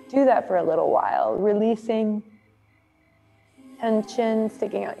do that for a little while. Releasing tension.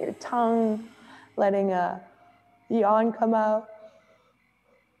 Sticking out your tongue. Letting a yawn come out.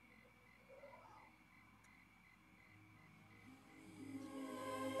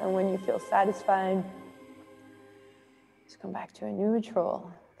 And when you feel satisfied, just come back to a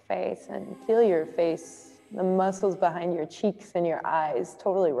neutral face and feel your face, the muscles behind your cheeks and your eyes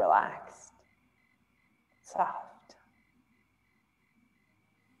totally relaxed, soft.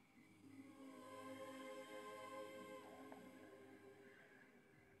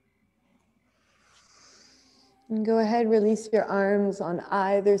 And go ahead, release your arms on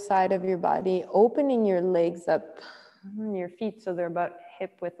either side of your body, opening your legs up, your feet so they're about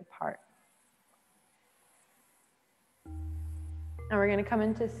hip width apart. Now we're going to come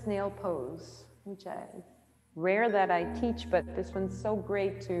into snail pose, which is rare that I teach, but this one's so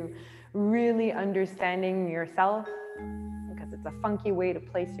great to really understanding yourself because it's a funky way to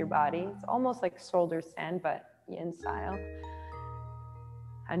place your body. It's almost like shoulder stand, but yin style.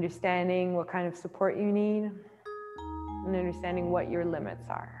 Understanding what kind of support you need and understanding what your limits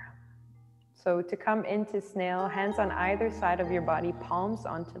are. So to come into snail, hands on either side of your body, palms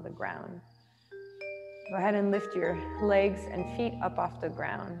onto the ground. Go ahead and lift your legs and feet up off the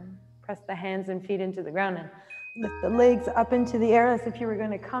ground. Press the hands and feet into the ground and lift the legs up into the air as if you were going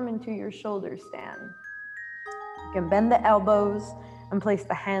to come into your shoulder stand. You can bend the elbows and place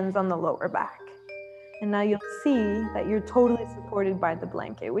the hands on the lower back. And now you'll see that you're totally supported by the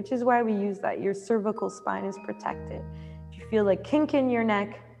blanket, which is why we use that. Your cervical spine is protected. If you feel a kink in your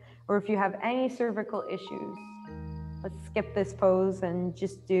neck, or if you have any cervical issues, let's skip this pose and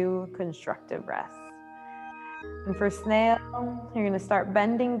just do constructive rest. And for snail, you're going to start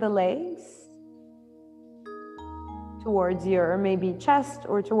bending the legs towards your maybe chest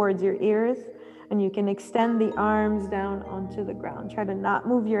or towards your ears. And you can extend the arms down onto the ground. Try to not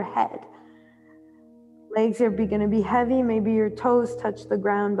move your head. Legs are going to be heavy. Maybe your toes touch the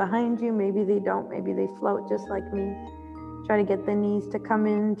ground behind you. Maybe they don't. Maybe they float just like me. Try to get the knees to come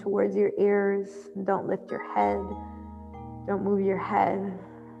in towards your ears. Don't lift your head. Don't move your head.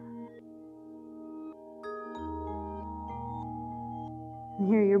 And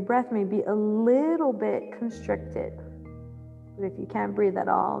here your breath may be a little bit constricted. But if you can't breathe at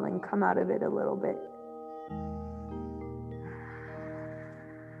all, then come out of it a little bit.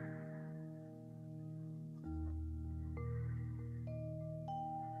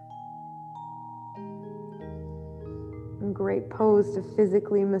 And great pose to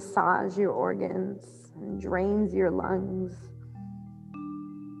physically massage your organs and drains your lungs,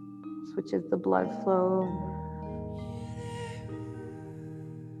 switches the blood flow.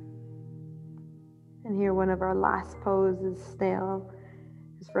 And here, one of our last poses, snail,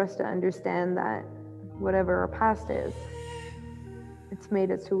 is for us to understand that whatever our past is, it's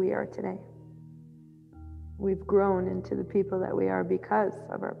made us who we are today. We've grown into the people that we are because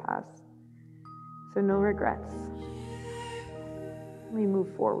of our past. So no regrets. We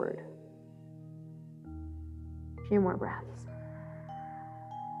move forward. A few more breaths.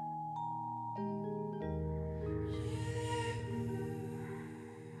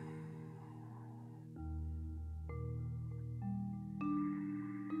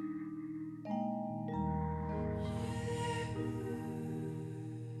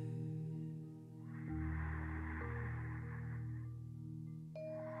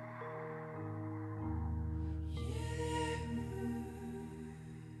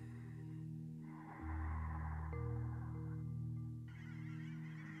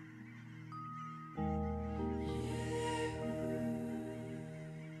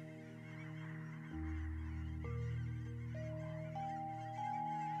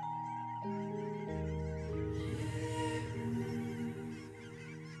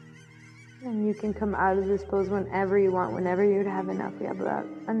 And you can come out of this pose whenever you want, whenever you'd have enough. We have about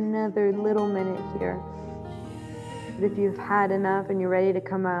another little minute here. But if you've had enough and you're ready to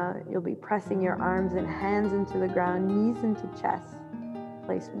come out, you'll be pressing your arms and hands into the ground, knees into chest.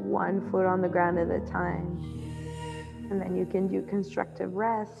 Place one foot on the ground at a time. And then you can do constructive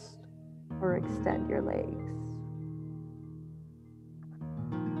rest or extend your legs.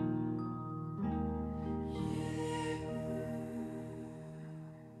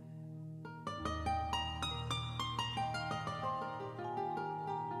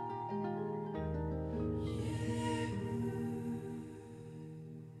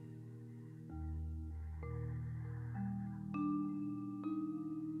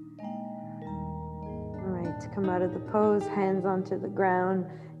 To come out of the pose, hands onto the ground,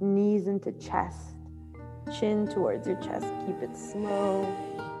 knees into chest, chin towards your chest. Keep it slow.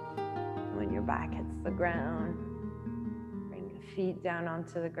 When your back hits the ground, bring the feet down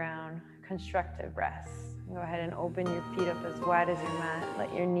onto the ground. Constructive rest. Go ahead and open your feet up as wide as your mat.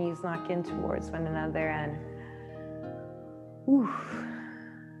 Let your knees knock in towards one another and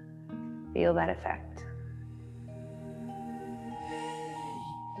feel that effect.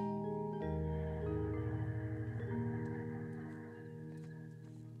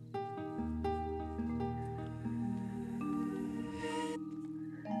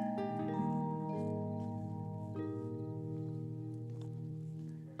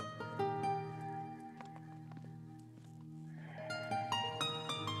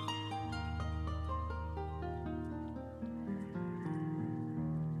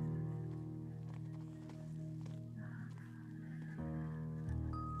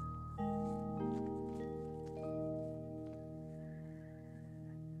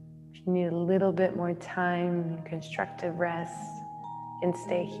 If you need a little bit more time, constructive rest, you can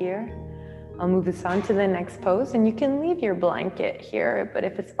stay here. I'll move us on to the next pose, and you can leave your blanket here, but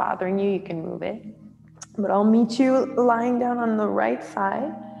if it's bothering you, you can move it. But I'll meet you lying down on the right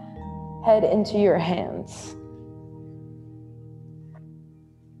side, head into your hands.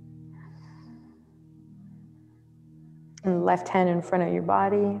 And left hand in front of your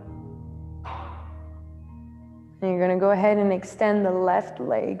body. And you're gonna go ahead and extend the left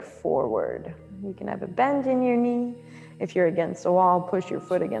leg forward. You can have a bend in your knee. If you're against the wall, push your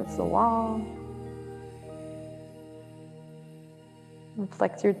foot against the wall. And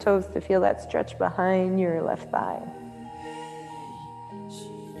flex your toes to feel that stretch behind your left thigh.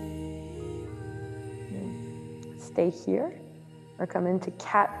 Stay here, or come into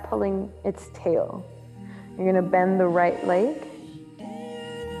cat pulling its tail. You're gonna bend the right leg.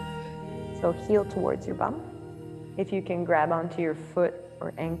 So heel towards your bum. If you can grab onto your foot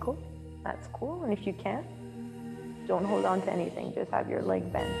or ankle, that's cool. And if you can't, don't hold on to anything. Just have your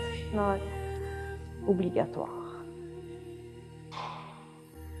leg bent. Not obligatoire.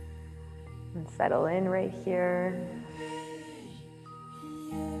 And settle in right here.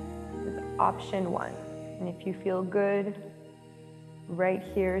 This is option one. And if you feel good, right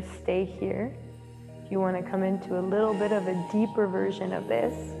here, stay here. If you want to come into a little bit of a deeper version of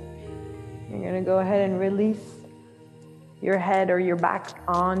this, you're going to go ahead and release your head or your back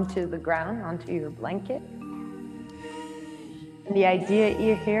onto the ground, onto your blanket. And the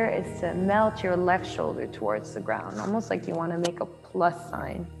idea here is to melt your left shoulder towards the ground, almost like you want to make a plus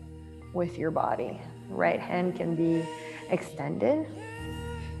sign with your body. Right hand can be extended.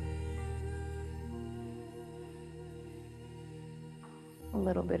 A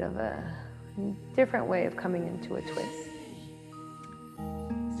little bit of a different way of coming into a twist.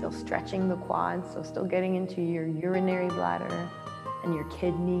 Still stretching the quads, so still getting into your urinary bladder and your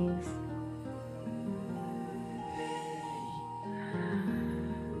kidneys.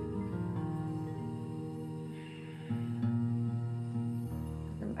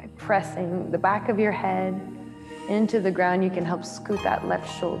 And by pressing the back of your head into the ground, you can help scoot that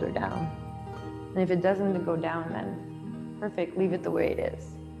left shoulder down. And if it doesn't go down, then perfect, leave it the way it is.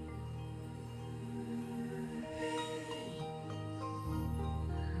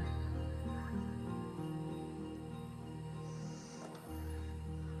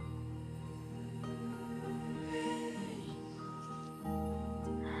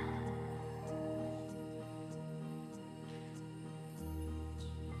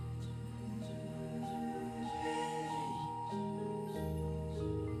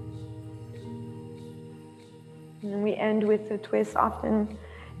 And we end with a twist. Often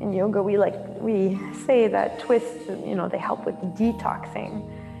in yoga, we say that twists, they help with detoxing,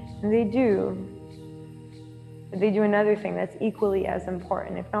 and they do. But they do another thing that's equally as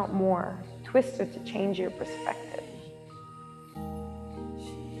important, if not more. Twists are to change your perspective.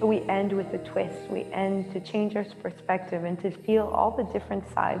 So we end with a twist. We end to change our perspective and to feel all the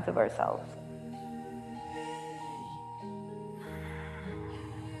different sides of ourselves.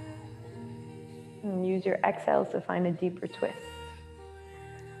 And use your exhales to find a deeper twist.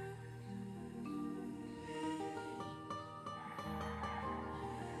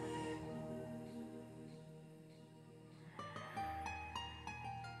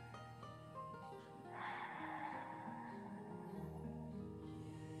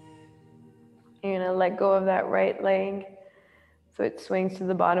 You're going to let go of that right leg so it swings to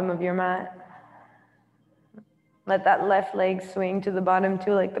the bottom of your mat. Let that left leg swing to the bottom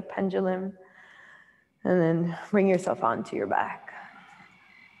too, like the pendulum. And then bring yourself onto your back.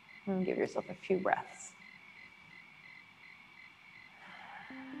 And give yourself a few breaths.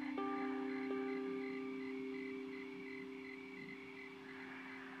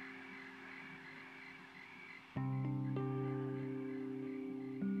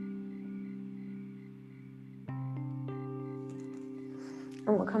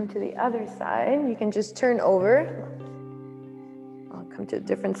 And we'll come to the other side. You can just turn over. I'll come to a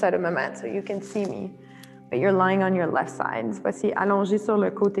different side of my mat so you can see me. But you're lying on your left side. Voici allongé sur le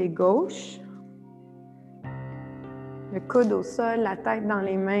côté gauche. Le coude au sol, la tête dans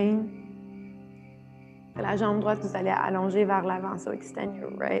les mains. La jambe droite, vous allez allonger vers l'avant. So extend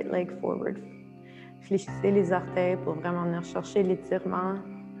your right leg forward. Fléchissez les orteils pour vraiment venir chercher l'étirement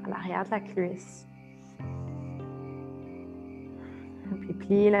à l'arrière de la cuisse. Puis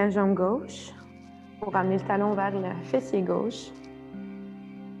pliez la jambe gauche pour ramener le talon vers le fessier gauche.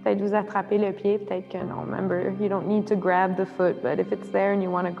 Peut-être vous attrapez le pied, peut-être que non. Remember, you don't need to grab the foot, but if it's there and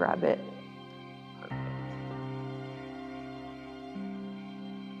you want to grab it.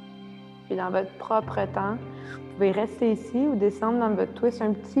 Puis dans votre propre temps, vous pouvez rester ici ou descendre dans votre twist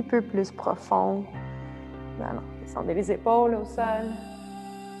un petit peu plus profond. Alors, descendez les épaules au sol.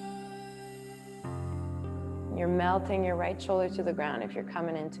 You're melting your right shoulder to the ground if you're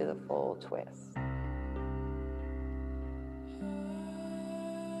coming into the full twist.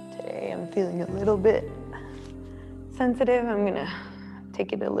 Today I'm feeling a little bit sensitive. I'm gonna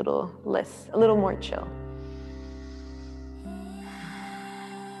take it a little more chill.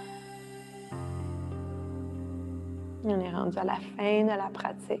 On est rendu à la fin de la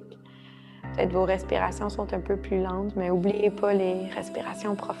pratique. Peut-être vos respirations sont un peu plus lentes, mais n'oubliez pas les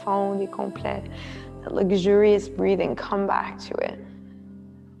respirations profondes et complètes. That luxurious breathing, come back to it.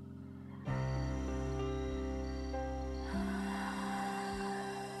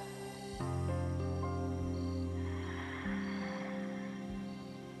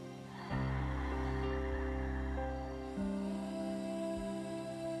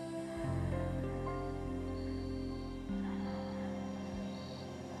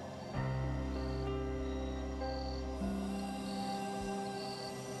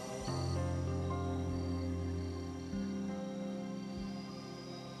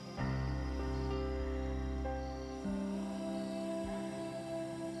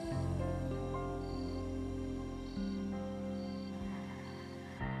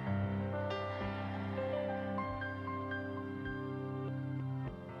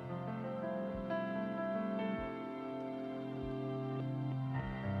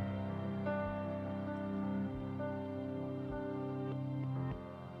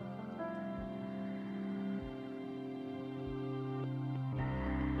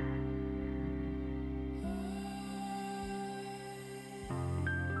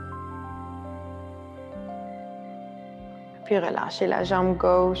 Puis relâchez la jambe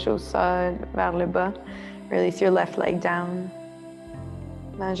gauche au sol, vers le bas. Release your left leg down.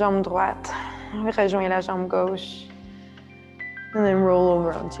 La jambe droite rejoint la jambe gauche. And then roll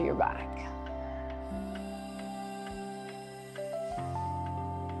over onto your back.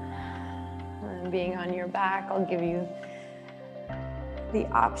 And being on your back, I'll give you the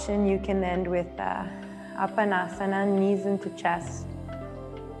option. You can end with Apanasana, knees into chest,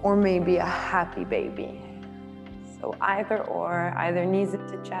 or maybe a happy baby. So either knees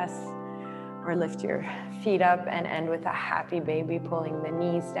into chest, or lift your feet up and end with a happy baby, pulling the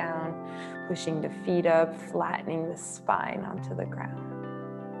knees down, pushing the feet up, flattening the spine onto the ground.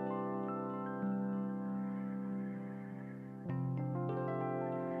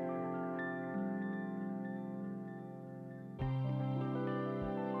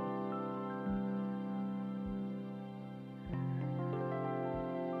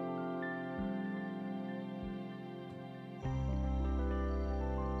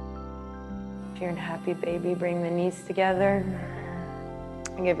 If you're in happy baby, bring the knees together.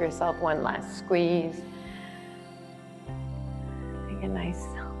 And give yourself one last squeeze. Take a nice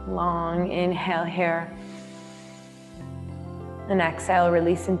long inhale here. And exhale,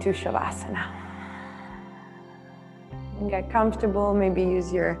 release into Shavasana. And get comfortable, maybe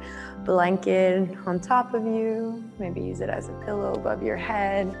use your blanket on top of you. Maybe use it as a pillow above your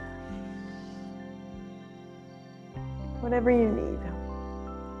head. Whatever you need.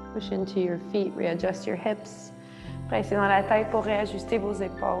 Push into your feet, readjust your hips. Pressez dans la tête pour réajuster vos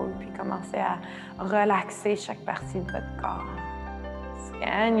épaules, puis commencez à relaxer chaque partie de votre corps.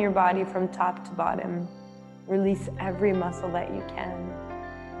 Scan your body from top to bottom. Release every muscle that you can.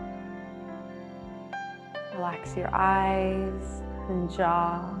 Relax your eyes and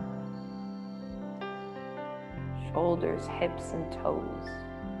jaw, shoulders, hips, and toes.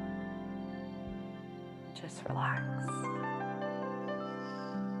 Just relax.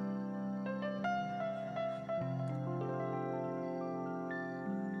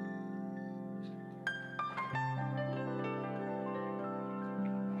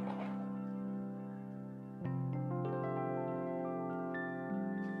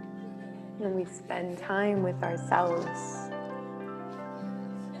 And we spend time with ourselves.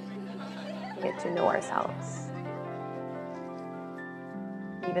 We get to know ourselves.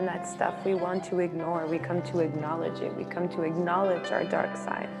 Even that stuff we want to ignore, we come to acknowledge it. We come to acknowledge our dark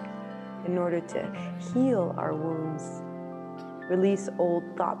side in order to heal our wounds, release old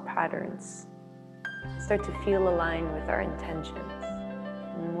thought patterns, start to feel aligned with our intentions,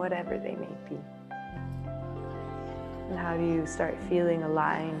 whatever they may be. And how do you start feeling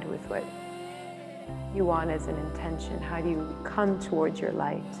aligned with what you want as an intention? How do you come towards your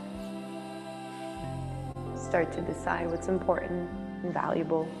light? Start to decide what's important and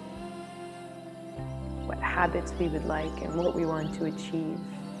valuable, what habits we would like and what we want to achieve.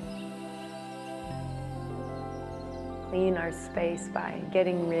 Clean our space by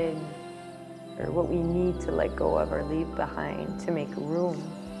getting rid or what we need to let go of or leave behind to make room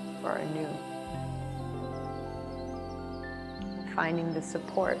for our new. Finding the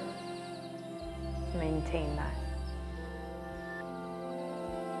support to maintain that.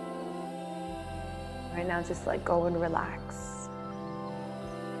 Right now, just let go and relax.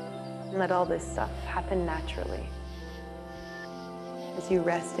 And let all this stuff happen naturally as you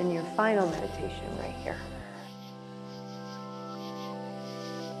rest in your final meditation right here.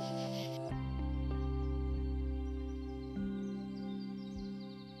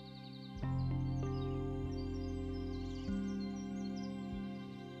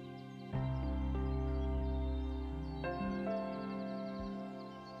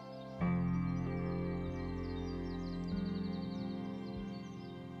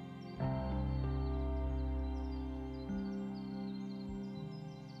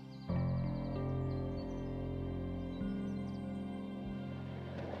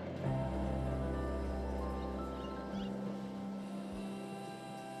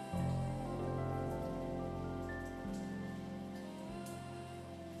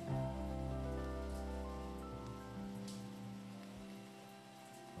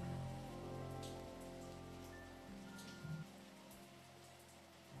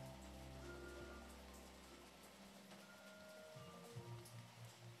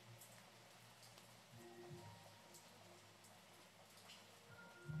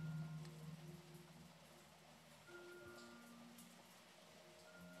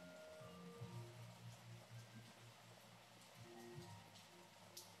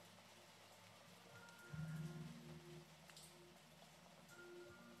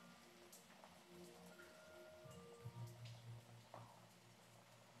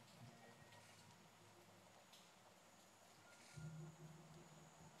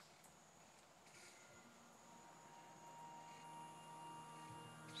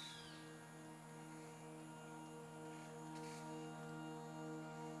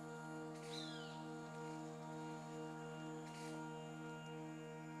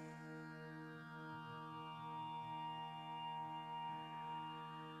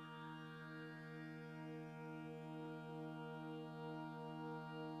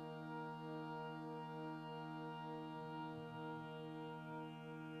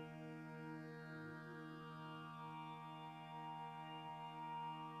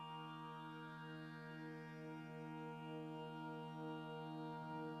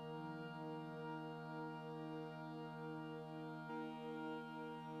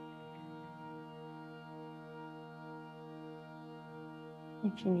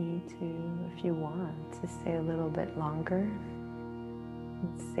 If you need to, if you want to stay a little bit longer,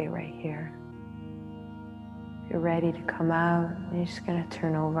 stay right here. If you're ready to come out, you're just going to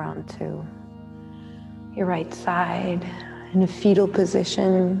turn over onto your right side in a fetal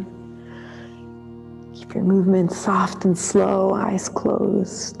position. Keep your movement soft and slow, eyes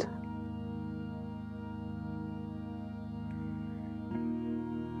closed.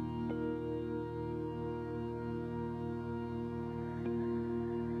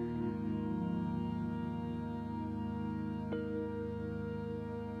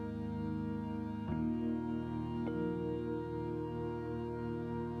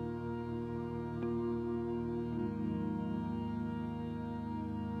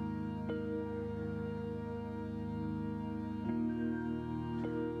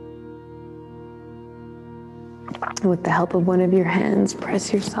 With the help of one of your hands,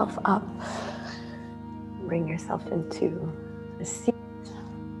 press yourself up. Bring yourself into a seat.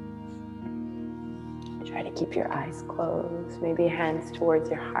 Try to keep your eyes closed, maybe hands towards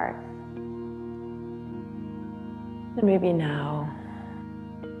your heart. And maybe now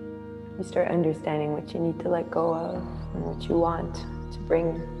you start understanding what you need to let go of and what you want to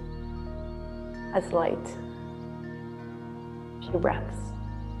bring as light. A few breaths.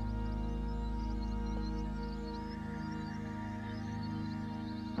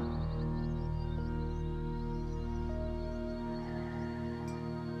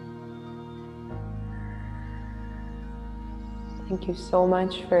 Thank you so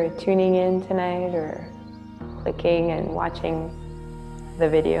much for tuning in tonight or clicking and watching the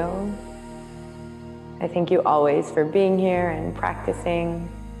video. I thank you always for being here and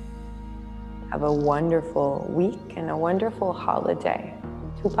practicing. Have a wonderful week and a wonderful holiday.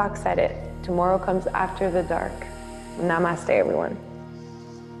 Tupac said it, tomorrow comes after the dark. Namaste, everyone.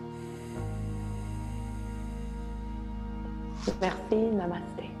 Merci,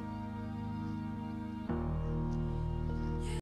 namaste.